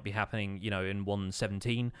that might be happening, in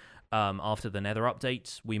 1.17, after the Nether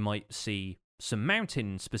updates, we might see some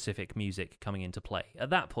mountain-specific music coming into play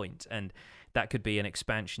at that point, and that could be an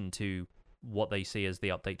expansion to what they see as the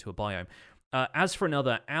update to a biome. As for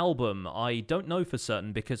another album, I don't know for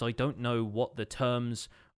certain because I don't know what the terms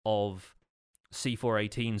of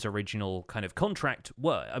C418's original kind of contract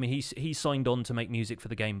were. I mean, he signed on to make music for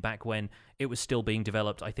the game back when it was still being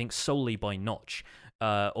developed, I think, solely by Notch.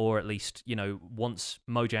 Or at least, once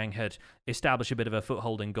Mojang had established a bit of a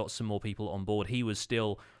foothold and got some more people on board, he was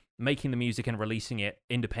still making the music and releasing it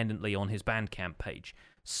independently on his Bandcamp page.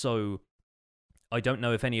 So I don't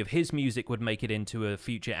know if any of his music would make it into a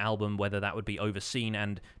future album, whether that would be overseen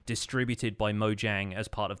and distributed by Mojang as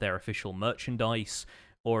part of their official merchandise,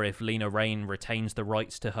 or if Lena Raine retains the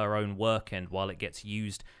rights to her own work, and while it gets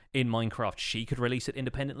used in Minecraft, she could release it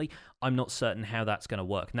independently. I'm not certain how that's going to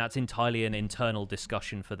work, and that's entirely an internal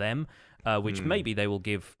discussion for them, which maybe they will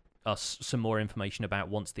give us some more information about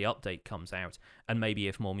once the update comes out, and maybe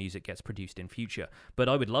if more music gets produced in future. But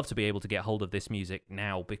I would love to be able to get hold of this music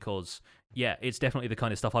now because, yeah, it's definitely the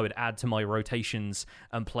kind of stuff I would add to my rotations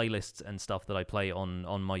and playlists and stuff that I play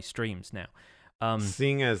on my streams now.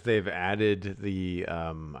 Seeing as they've added the,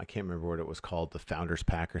 I can't remember what it was called, the Founders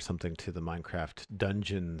Pack or something to the Minecraft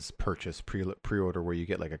Dungeons purchase pre-order, where you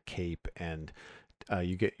get like a cape and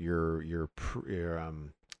you get your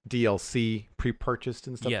DLC pre-purchased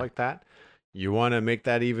and stuff like that. You want to make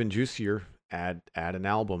that even juicier? Add an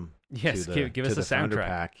album. Yes, give us a soundtrack.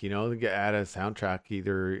 Pack, add a soundtrack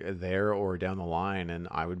either there or down the line, and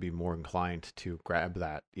I would be more inclined to grab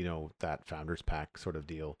that, that Founders Pack sort of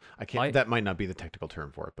deal. That might not be the technical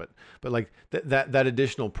term for it, but like that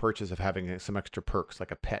additional purchase of having some extra perks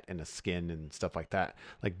like a pet and a skin and stuff like that.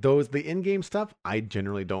 Like the in-game stuff, I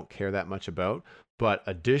generally don't care that much about, but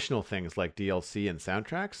additional things like DLC and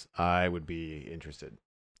soundtracks, I would be interested.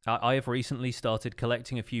 I have recently started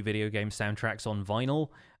collecting a few video game soundtracks on vinyl.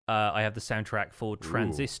 I have the soundtrack for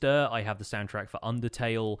Transistor. I have the soundtrack for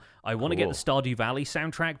Undertale. I want to get the Stardew Valley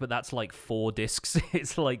soundtrack, but that's like 4 discs.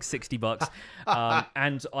 It's like $60.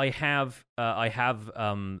 And I have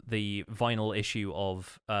the vinyl issue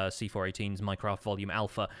of C418's Minecraft Volume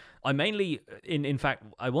Alpha. I mainly, in fact,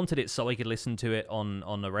 I wanted it so I could listen to it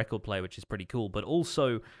on a record player, which is pretty cool, but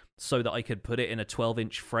also so that I could put it in a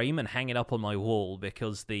 12-inch frame and hang it up on my wall,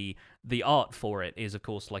 because the art for it is, of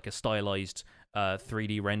course, like a stylized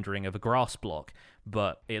 3D rendering of a grass block,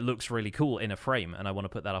 but it looks really cool in a frame, and I want to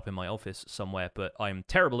put that up in my office somewhere, but I'm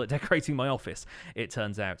terrible at decorating my office, it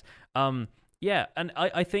turns out. Yeah, and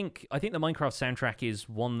I think the Minecraft soundtrack is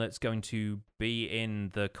one that's going to be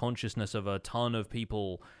in the consciousness of a ton of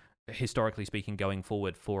people, historically speaking, going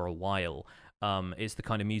forward for a while. It's the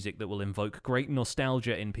kind of music that will invoke great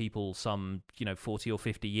nostalgia in people some, 40 or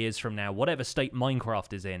 50 years from now, whatever state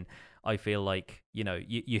Minecraft is in. I feel like,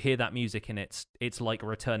 you hear that music and it's like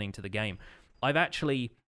returning to the game. I've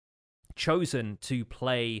actually chosen to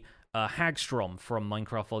play Hagstrom from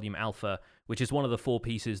Minecraft Volume Alpha, which is one of the 4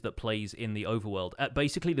 pieces that plays in the overworld at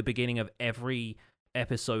basically the beginning of every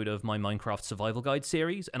episode of my Minecraft Survival Guide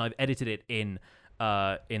series, and I've edited it in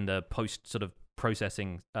the post sort of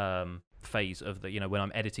processing phase of the, when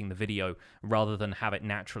I'm editing the video, rather than have it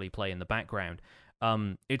naturally play in the background.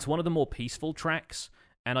 It's one of the more peaceful tracks,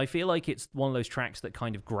 and I feel like it's one of those tracks that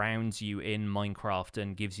kind of grounds you in Minecraft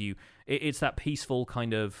and gives you, it's that peaceful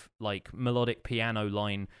kind of like melodic piano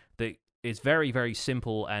line that is very, very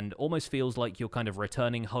simple and almost feels like you're kind of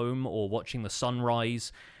returning home or watching the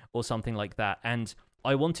sunrise or something like that. And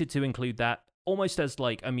I wanted to include that almost as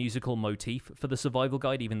like a musical motif for the survival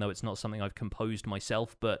guide, even though it's not something I've composed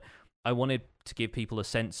myself, but I wanted to give people a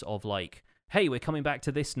sense of like, hey, we're coming back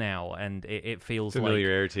to this now, and it feels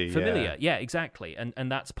familiarity, like familiar. Yeah, exactly.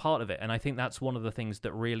 And that's part of it. And I think that's one of the things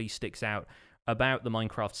that really sticks out about the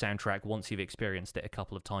Minecraft soundtrack once you've experienced it a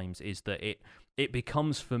couple of times, is that it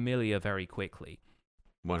becomes familiar very quickly.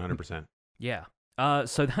 100%. Yeah.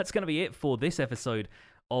 So that's going to be it for this episode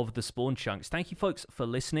of the Spawn Chunks. Thank you, folks, for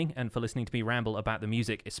listening and for listening to me ramble about the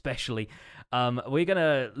music, especially. We're going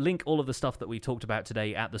to link all of the stuff that we talked about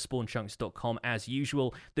today at thespawnchunks.com as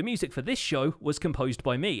usual. The music for this show was composed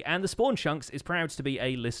by me, and the Spawn Chunks is proud to be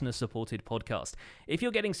a listener-supported podcast. If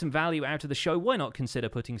you're getting some value out of the show, why not consider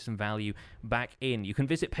putting some value back in? You can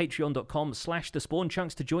visit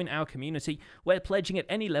patreon.com/thespawnchunks to join our community, where pledging at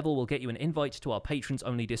any level will get you an invite to our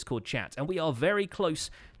patrons-only Discord chat, and we are very close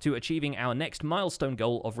to achieving our next milestone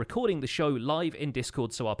goal of recording the show live in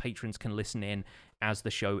Discord so our patrons can listen in as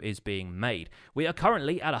the show is being made. We are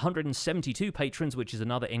currently at 172 patrons, which is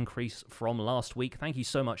another increase from last week. Thank you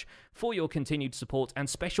so much for your continued support, and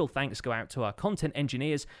special thanks go out to our content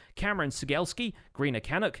engineers, Cameron Sigelski, Greener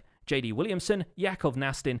Canuck, JD Williamson, Yakov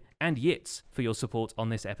Nastin, and Yitz for your support on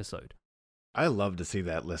this episode. I love to see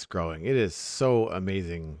that list growing. It is so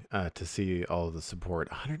amazing to see all of the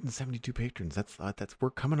support. 172 patrons. That's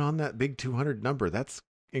we're coming on that big 200 number. That's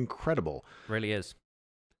incredible. Really is.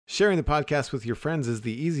 Sharing the podcast with your friends is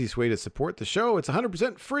the easiest way to support the show. It's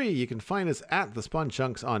 100% free. You can find us at The Spawn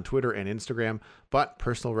Chunks on Twitter and Instagram, but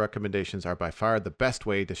personal recommendations are by far the best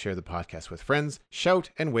way to share the podcast with friends. Shout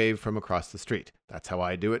and wave from across the street. That's how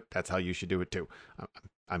I do it. That's how you should do it too.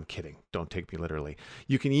 I'm kidding. Don't take me literally.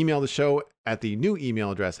 You can email the show at the new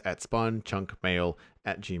email address at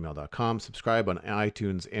spawnchunkmail@gmail.com. Subscribe on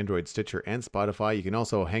iTunes, Android, Stitcher, and Spotify. You can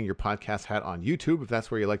also hang your podcast hat on YouTube if that's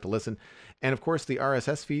where you like to listen. And of course, the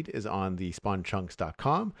RSS feed is on the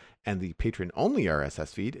spawnchunks.com, and the patron-only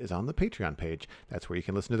RSS feed is on the Patreon page. That's where you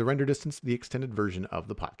can listen to the render distance, the extended version of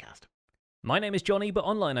the podcast. My name is Jonny, but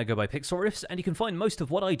online I go by Pixelriffs, and you can find most of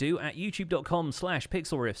what I do at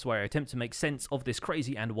youtube.com/pixelriffs, where I attempt to make sense of this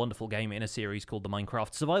crazy and wonderful game in a series called the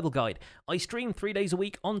Minecraft Survival Guide. I stream 3 days a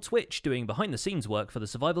week on Twitch, doing behind-the-scenes work for the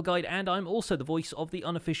Survival Guide, and I'm also the voice of the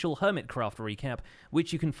unofficial Hermitcraft recap,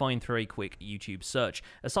 which you can find through a quick YouTube search.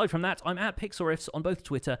 Aside from that, I'm at Pixelriffs on both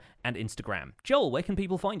Twitter and Instagram. Joel, where can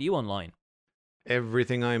people find you online?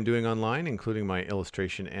 Everything I'm doing online, including my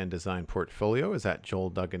illustration and design portfolio, is at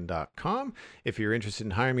joelduggan.com. If you're interested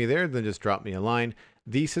in hiring me there, then just drop me a line.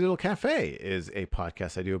 The Citadel Cafe is a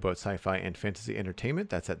podcast I do about sci-fi and fantasy entertainment.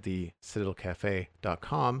 That's at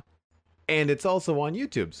thecitadelcafe.com. And it's also on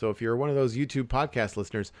YouTube. So if you're one of those YouTube podcast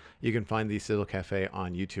listeners, you can find the Citadel Cafe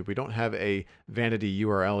on YouTube. We don't have a vanity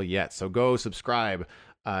URL yet, so go subscribe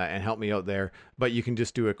and help me out there. But you can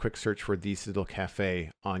just do a quick search for The Citadel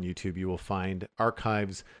Cafe on YouTube. You will find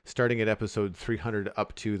archives starting at episode 300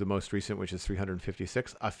 up to the most recent, which is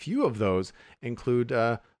 356. A few of those include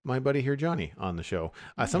my buddy here, Jonny, on the show.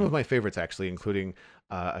 Some of my favorites, actually, including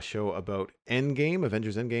a show about Endgame,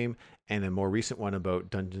 Avengers Endgame, and a more recent one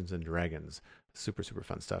about Dungeons and Dragons. Super, super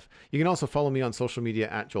fun stuff. You can also follow me on social media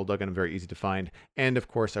at Joel Duggan. I'm very easy to find. And of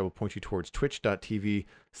course, I will point you towards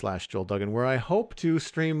twitch.tv/Joel Duggan, where I hope to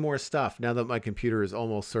stream more stuff now that my computer is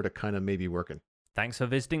almost sort of kind of maybe working. Thanks for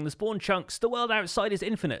visiting the Spawn Chunks. The world outside is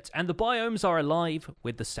infinite, and the biomes are alive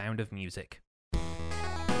with the sound of music.